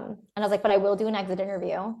 And I was like, but I will do an exit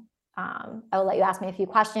interview. I will let you ask me a few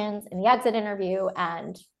questions in the exit interview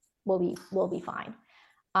and we'll be fine.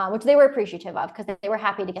 Which they were appreciative of, because they were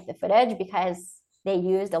happy to get the footage, because they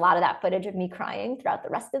used a lot of that footage of me crying throughout the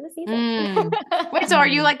rest of the season. Wait, so are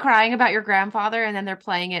you like crying about your grandfather and then they're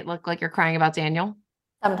playing it look like you're crying about Daniel?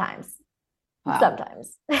 Sometimes. Wow.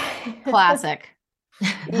 Sometimes. Classic.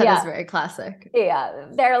 That is very classic. Yeah.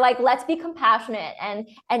 They're like, let's be compassionate and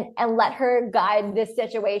let her guide this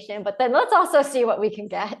situation, but then let's also see what we can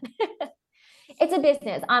get. It's a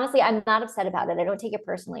business. Honestly, I'm not upset about it. I don't take it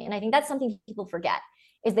personally. And I think that's something people forget,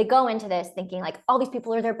 is they go into this thinking like all these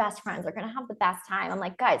people are their best friends. They're going to have the best time. I'm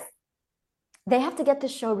like, guys, they have to get the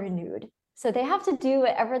show renewed. So they have to do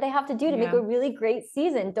whatever they have to do to make a really great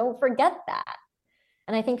season. Don't forget that.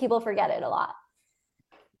 And I think people forget it a lot.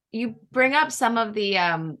 You bring up some of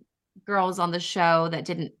the girls on the show that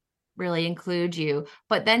didn't really include you,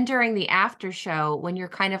 but then during the after show, when you're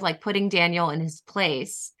kind of like putting Daniel in his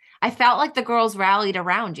place, I felt like the girls rallied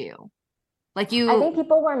around you. Like I think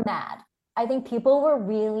people were mad. I think people were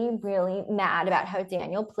really, really mad about how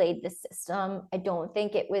Daniel played the system. I don't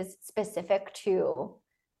think it was specific to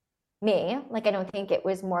me. Like, I don't think it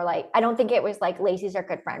was like Lacey's our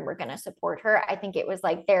good friend, we're going to support her. I think it was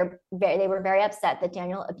like they were very upset that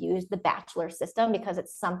Daniel abused the bachelor system, because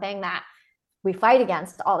it's something that we fight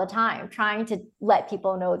against all the time, trying to let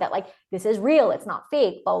people know that like this is real, it's not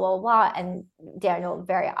fake, blah blah blah. And Daniel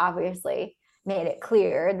very obviously made it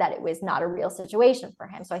clear that it was not a real situation for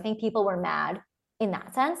him. So I think people were mad in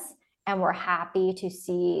that sense, and we're happy to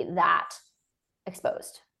see that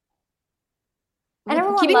exposed. And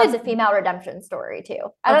everyone loves a female redemption story too.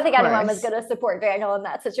 I don't think anyone was going to support Daniel in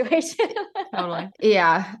that situation. Totally.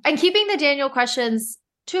 Yeah. And keeping the Daniel questions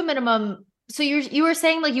to a minimum. So you were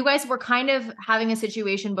saying like you guys were kind of having a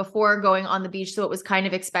situation before going on the beach, so it was kind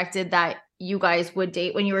of expected that you guys would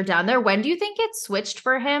date when you were down there. When do you think it switched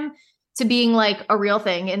for him to being like a real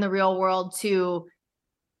thing in the real world, to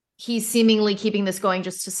he's seemingly keeping this going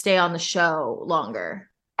just to stay on the show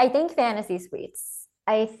longer? I think fantasy suites.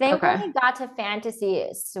 I think when we got to fantasy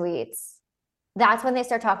suites, that's when they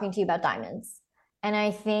start talking to you about diamonds. And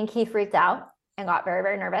I think he freaked out and got very,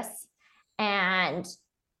 very nervous and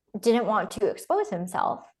didn't want to expose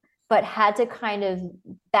himself, but had to kind of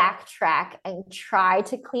backtrack and try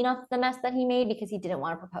to clean up the mess that he made because he didn't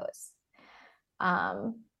want to propose.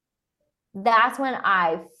 That's when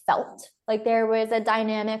I felt like there was a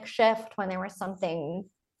dynamic shift, when there was something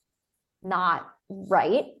not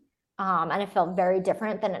right. And it felt very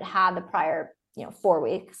different than it had the prior, 4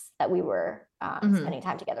 weeks that we were spending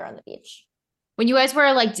time together on the beach. When you guys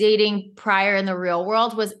were like dating prior in the real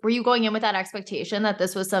world, were you going in with that expectation that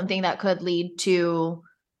this was something that could lead to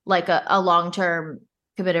like a long-term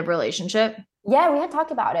committed relationship? Yeah, we had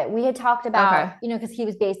talked about it. We had talked about, because he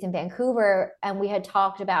was based in Vancouver, and we had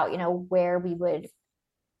talked about, where we would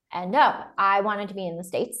end up. I wanted to be in the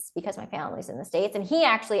States because my family's in the States. And he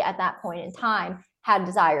actually, at that point in time, had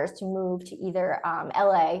desires to move to either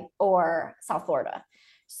LA or South Florida.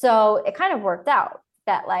 So it kind of worked out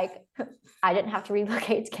that like I didn't have to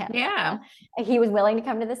relocate to Canada. Yeah. He was willing to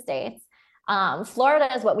come to the States.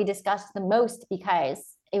 Florida is what we discussed the most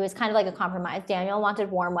because it was kind of like a compromise. Daniel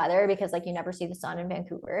wanted warm weather because like you never see the sun in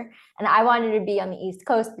Vancouver. And I wanted to be on the East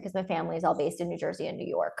Coast because my family is all based in New Jersey and New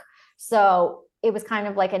York. So it was kind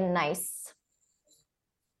of like a nice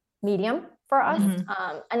medium for us.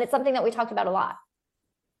 And it's something that we talked about a lot.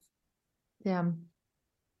 Yeah.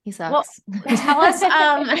 He sucks. Well, tell us,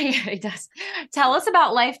 he does. Tell us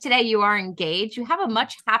about life today. You are engaged. You have a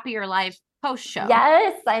much happier life post show.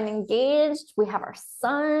 Yes, I'm engaged. We have our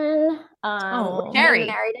son.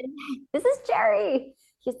 Jerry. This is Jerry.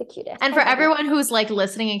 He's the cutest. And for everyone who's like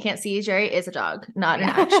listening and can't see, Jerry is a dog, not an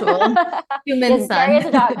actual human son. Jerry is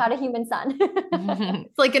a dog, not a human son.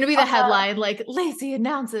 It's like going to be the headline, like Lacey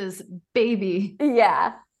announces baby.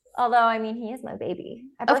 Yeah. Although, I mean, he is my baby.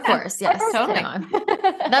 Of course, yes. Totally.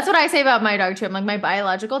 That's what I say about my dog too. I'm like my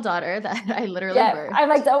biological daughter that I literally birthed. I'm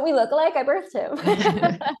like, don't we look alike? I birthed him.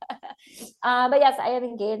 But yes, I am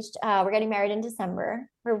engaged. We're getting married in December.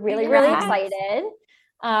 We're really, really excited.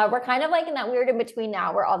 We're kind of like in that weird in between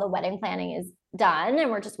now where all the wedding planning is done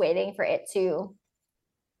and we're just waiting for it to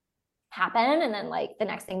happen. And then like the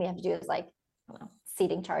next thing we have to do is like, I don't know,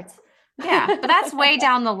 seating charts. Yeah, but that's way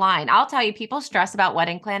down the line. I'll tell you, people stress about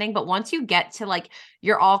wedding planning, but once you get to like,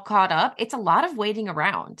 you're all caught up, it's a lot of waiting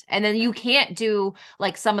around. And then you can't do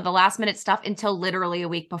like some of the last minute stuff until literally a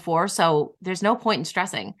week before. So there's no point in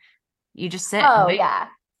stressing. You just sit. Oh, yeah.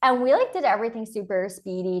 And we like did everything super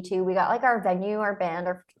speedy too. We got like our venue, our band,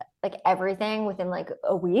 our like everything within like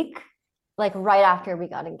a week, like right after we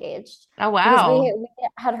got engaged. Oh, wow. We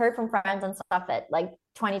had heard from friends and stuff that like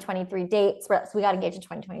 2023 dates. So we got engaged in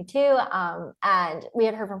 2022. And we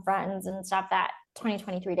had heard from friends and stuff that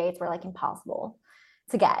 2023 dates were like impossible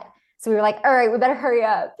to get. So we were like, all right, we better hurry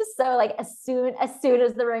up. So like as soon as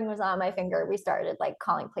the ring was on my finger, we started like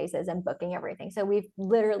calling places and booking everything. So we've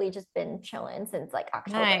literally just been chilling since like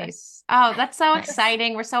October. Nice. Oh, that's so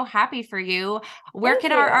exciting. We're so happy for you. Where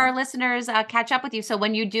can our listeners catch up with you? So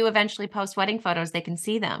when you do eventually post wedding photos, they can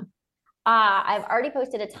see them. I've already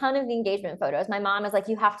posted a ton of the engagement photos. My mom is like,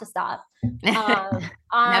 you have to stop. On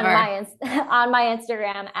my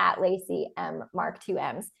Instagram at Lacey M Mark 2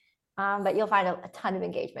 M's. But you'll find a ton of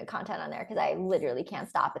engagement content on there because I literally can't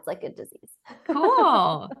stop. It's like a disease.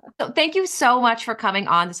 Cool. So thank you so much for coming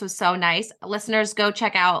on. This was so nice. Listeners, go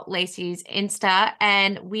check out Lacey's Insta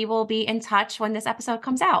and we will be in touch when this episode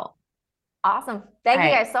comes out. Awesome. Thank you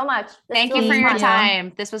guys so much. Thank you for your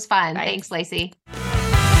time. This was fun. Thanks, Lacey.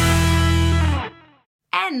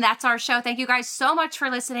 again, that's our show. Thank you guys so much for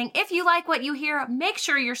listening. If you like what you hear, make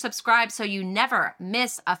sure you're subscribed so you never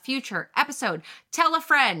miss a future episode. Tell a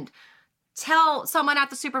friend. Tell someone at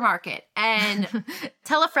the supermarket, and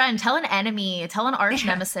tell a friend, tell an enemy, tell an arch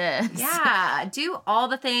nemesis. Yeah, do all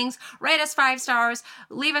the things. Rate us 5 stars.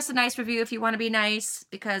 Leave us a nice review if you want to be nice,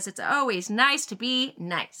 because it's always nice to be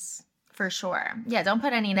nice. For sure. Yeah, don't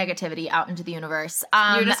put any negativity out into the universe.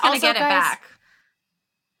 You're just going to get it back.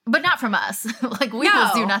 But not from us. Like, we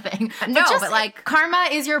will do nothing. No, but like, karma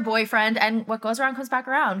is your boyfriend, and what goes around comes back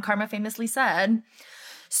around. Karma famously said.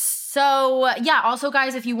 So, yeah, also,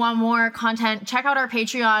 guys, if you want more content, check out our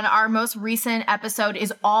Patreon. Our most recent episode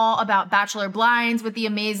is all about Bachelor Blinds with the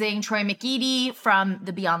amazing Troy McEady from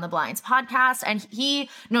the Beyond the Blinds podcast, and he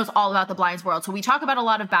knows all about the blinds world. So we talk about a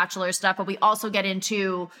lot of Bachelor stuff, but we also get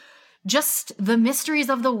into just the mysteries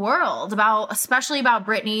of the world, especially about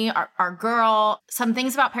Brittany, our girl, some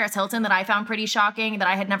things about Paris Hilton that I found pretty shocking that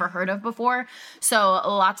I had never heard of before. So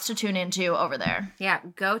lots to tune into over there. Yeah,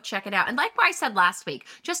 go check it out. And like I said last week,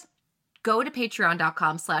 just go to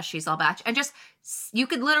patreon.com/she'sallbatch and just, you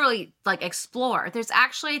could literally like explore. There's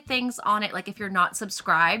actually things on it, like if you're not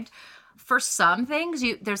subscribed, for some things,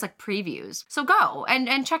 there's like previews. So go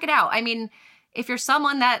and check it out. I mean, if you're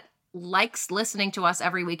someone that likes listening to us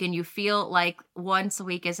every week and you feel like once a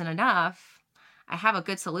week isn't enough, I have a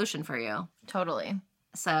good solution for you. Totally.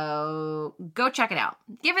 So go check it out.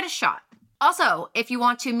 Give it a shot. Also, if you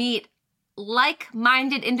want to meet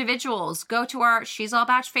like-minded individuals, go to our She's All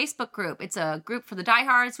Batch Facebook group. It's a group for the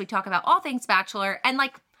diehards. We talk about all things Bachelor, and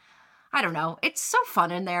like, I don't know, it's so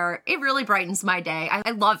fun in there. It really brightens my day.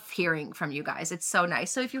 I love hearing from you guys. It's so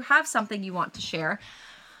nice. So if you have something you want to share,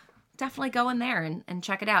 definitely go in there and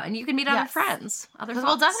check it out. And you can meet other friends, other folks.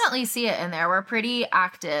 We'll definitely see it in there. We're pretty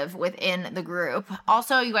active within the group.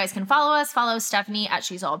 Also, you guys can follow us. Follow Stephanie at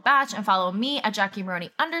She's All Batch and follow me at Jackie Maroney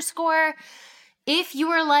 _. If you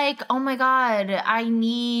were like, oh my God, I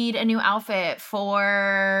need a new outfit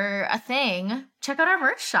for a thing, check out our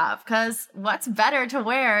merch shop, because what's better to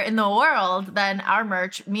wear in the world than our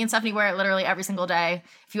merch? Me and Stephanie wear it literally every single day.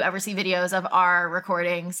 If you ever see videos of our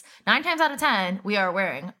recordings, 9 times out of 10, we are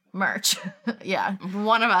wearing merch. Yeah.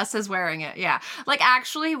 One of us is wearing it. Yeah. Like,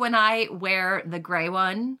 actually, when I wear the gray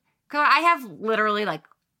one, because I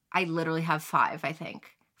literally have 5, I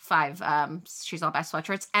think. 5 She's All Batch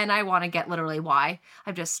sweatshirts, and I want to get literally Y.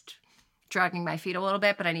 I'm just dragging my feet a little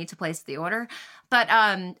bit, but I need to place the order. But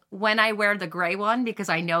when I wear the gray one, because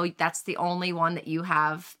I know that's the only one that you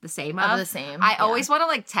have the same of. The same. I always want to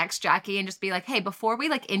like text Jackie and just be like, hey, before we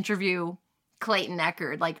like interview Clayton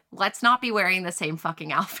Echard, like, let's not be wearing the same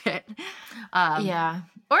fucking outfit. Yeah.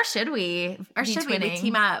 Or should we? Or should we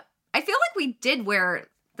team up? I feel like we did wear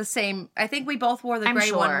the same. I think we both wore the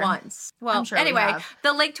gray one once. Well, anyway,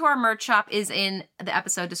 the link to our merch shop is in the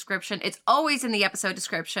episode description. It's always in the episode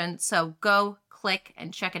description. So go click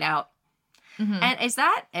and check it out. Mm-hmm. And is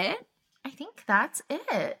that it? I think that's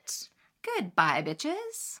it. Goodbye,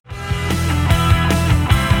 bitches.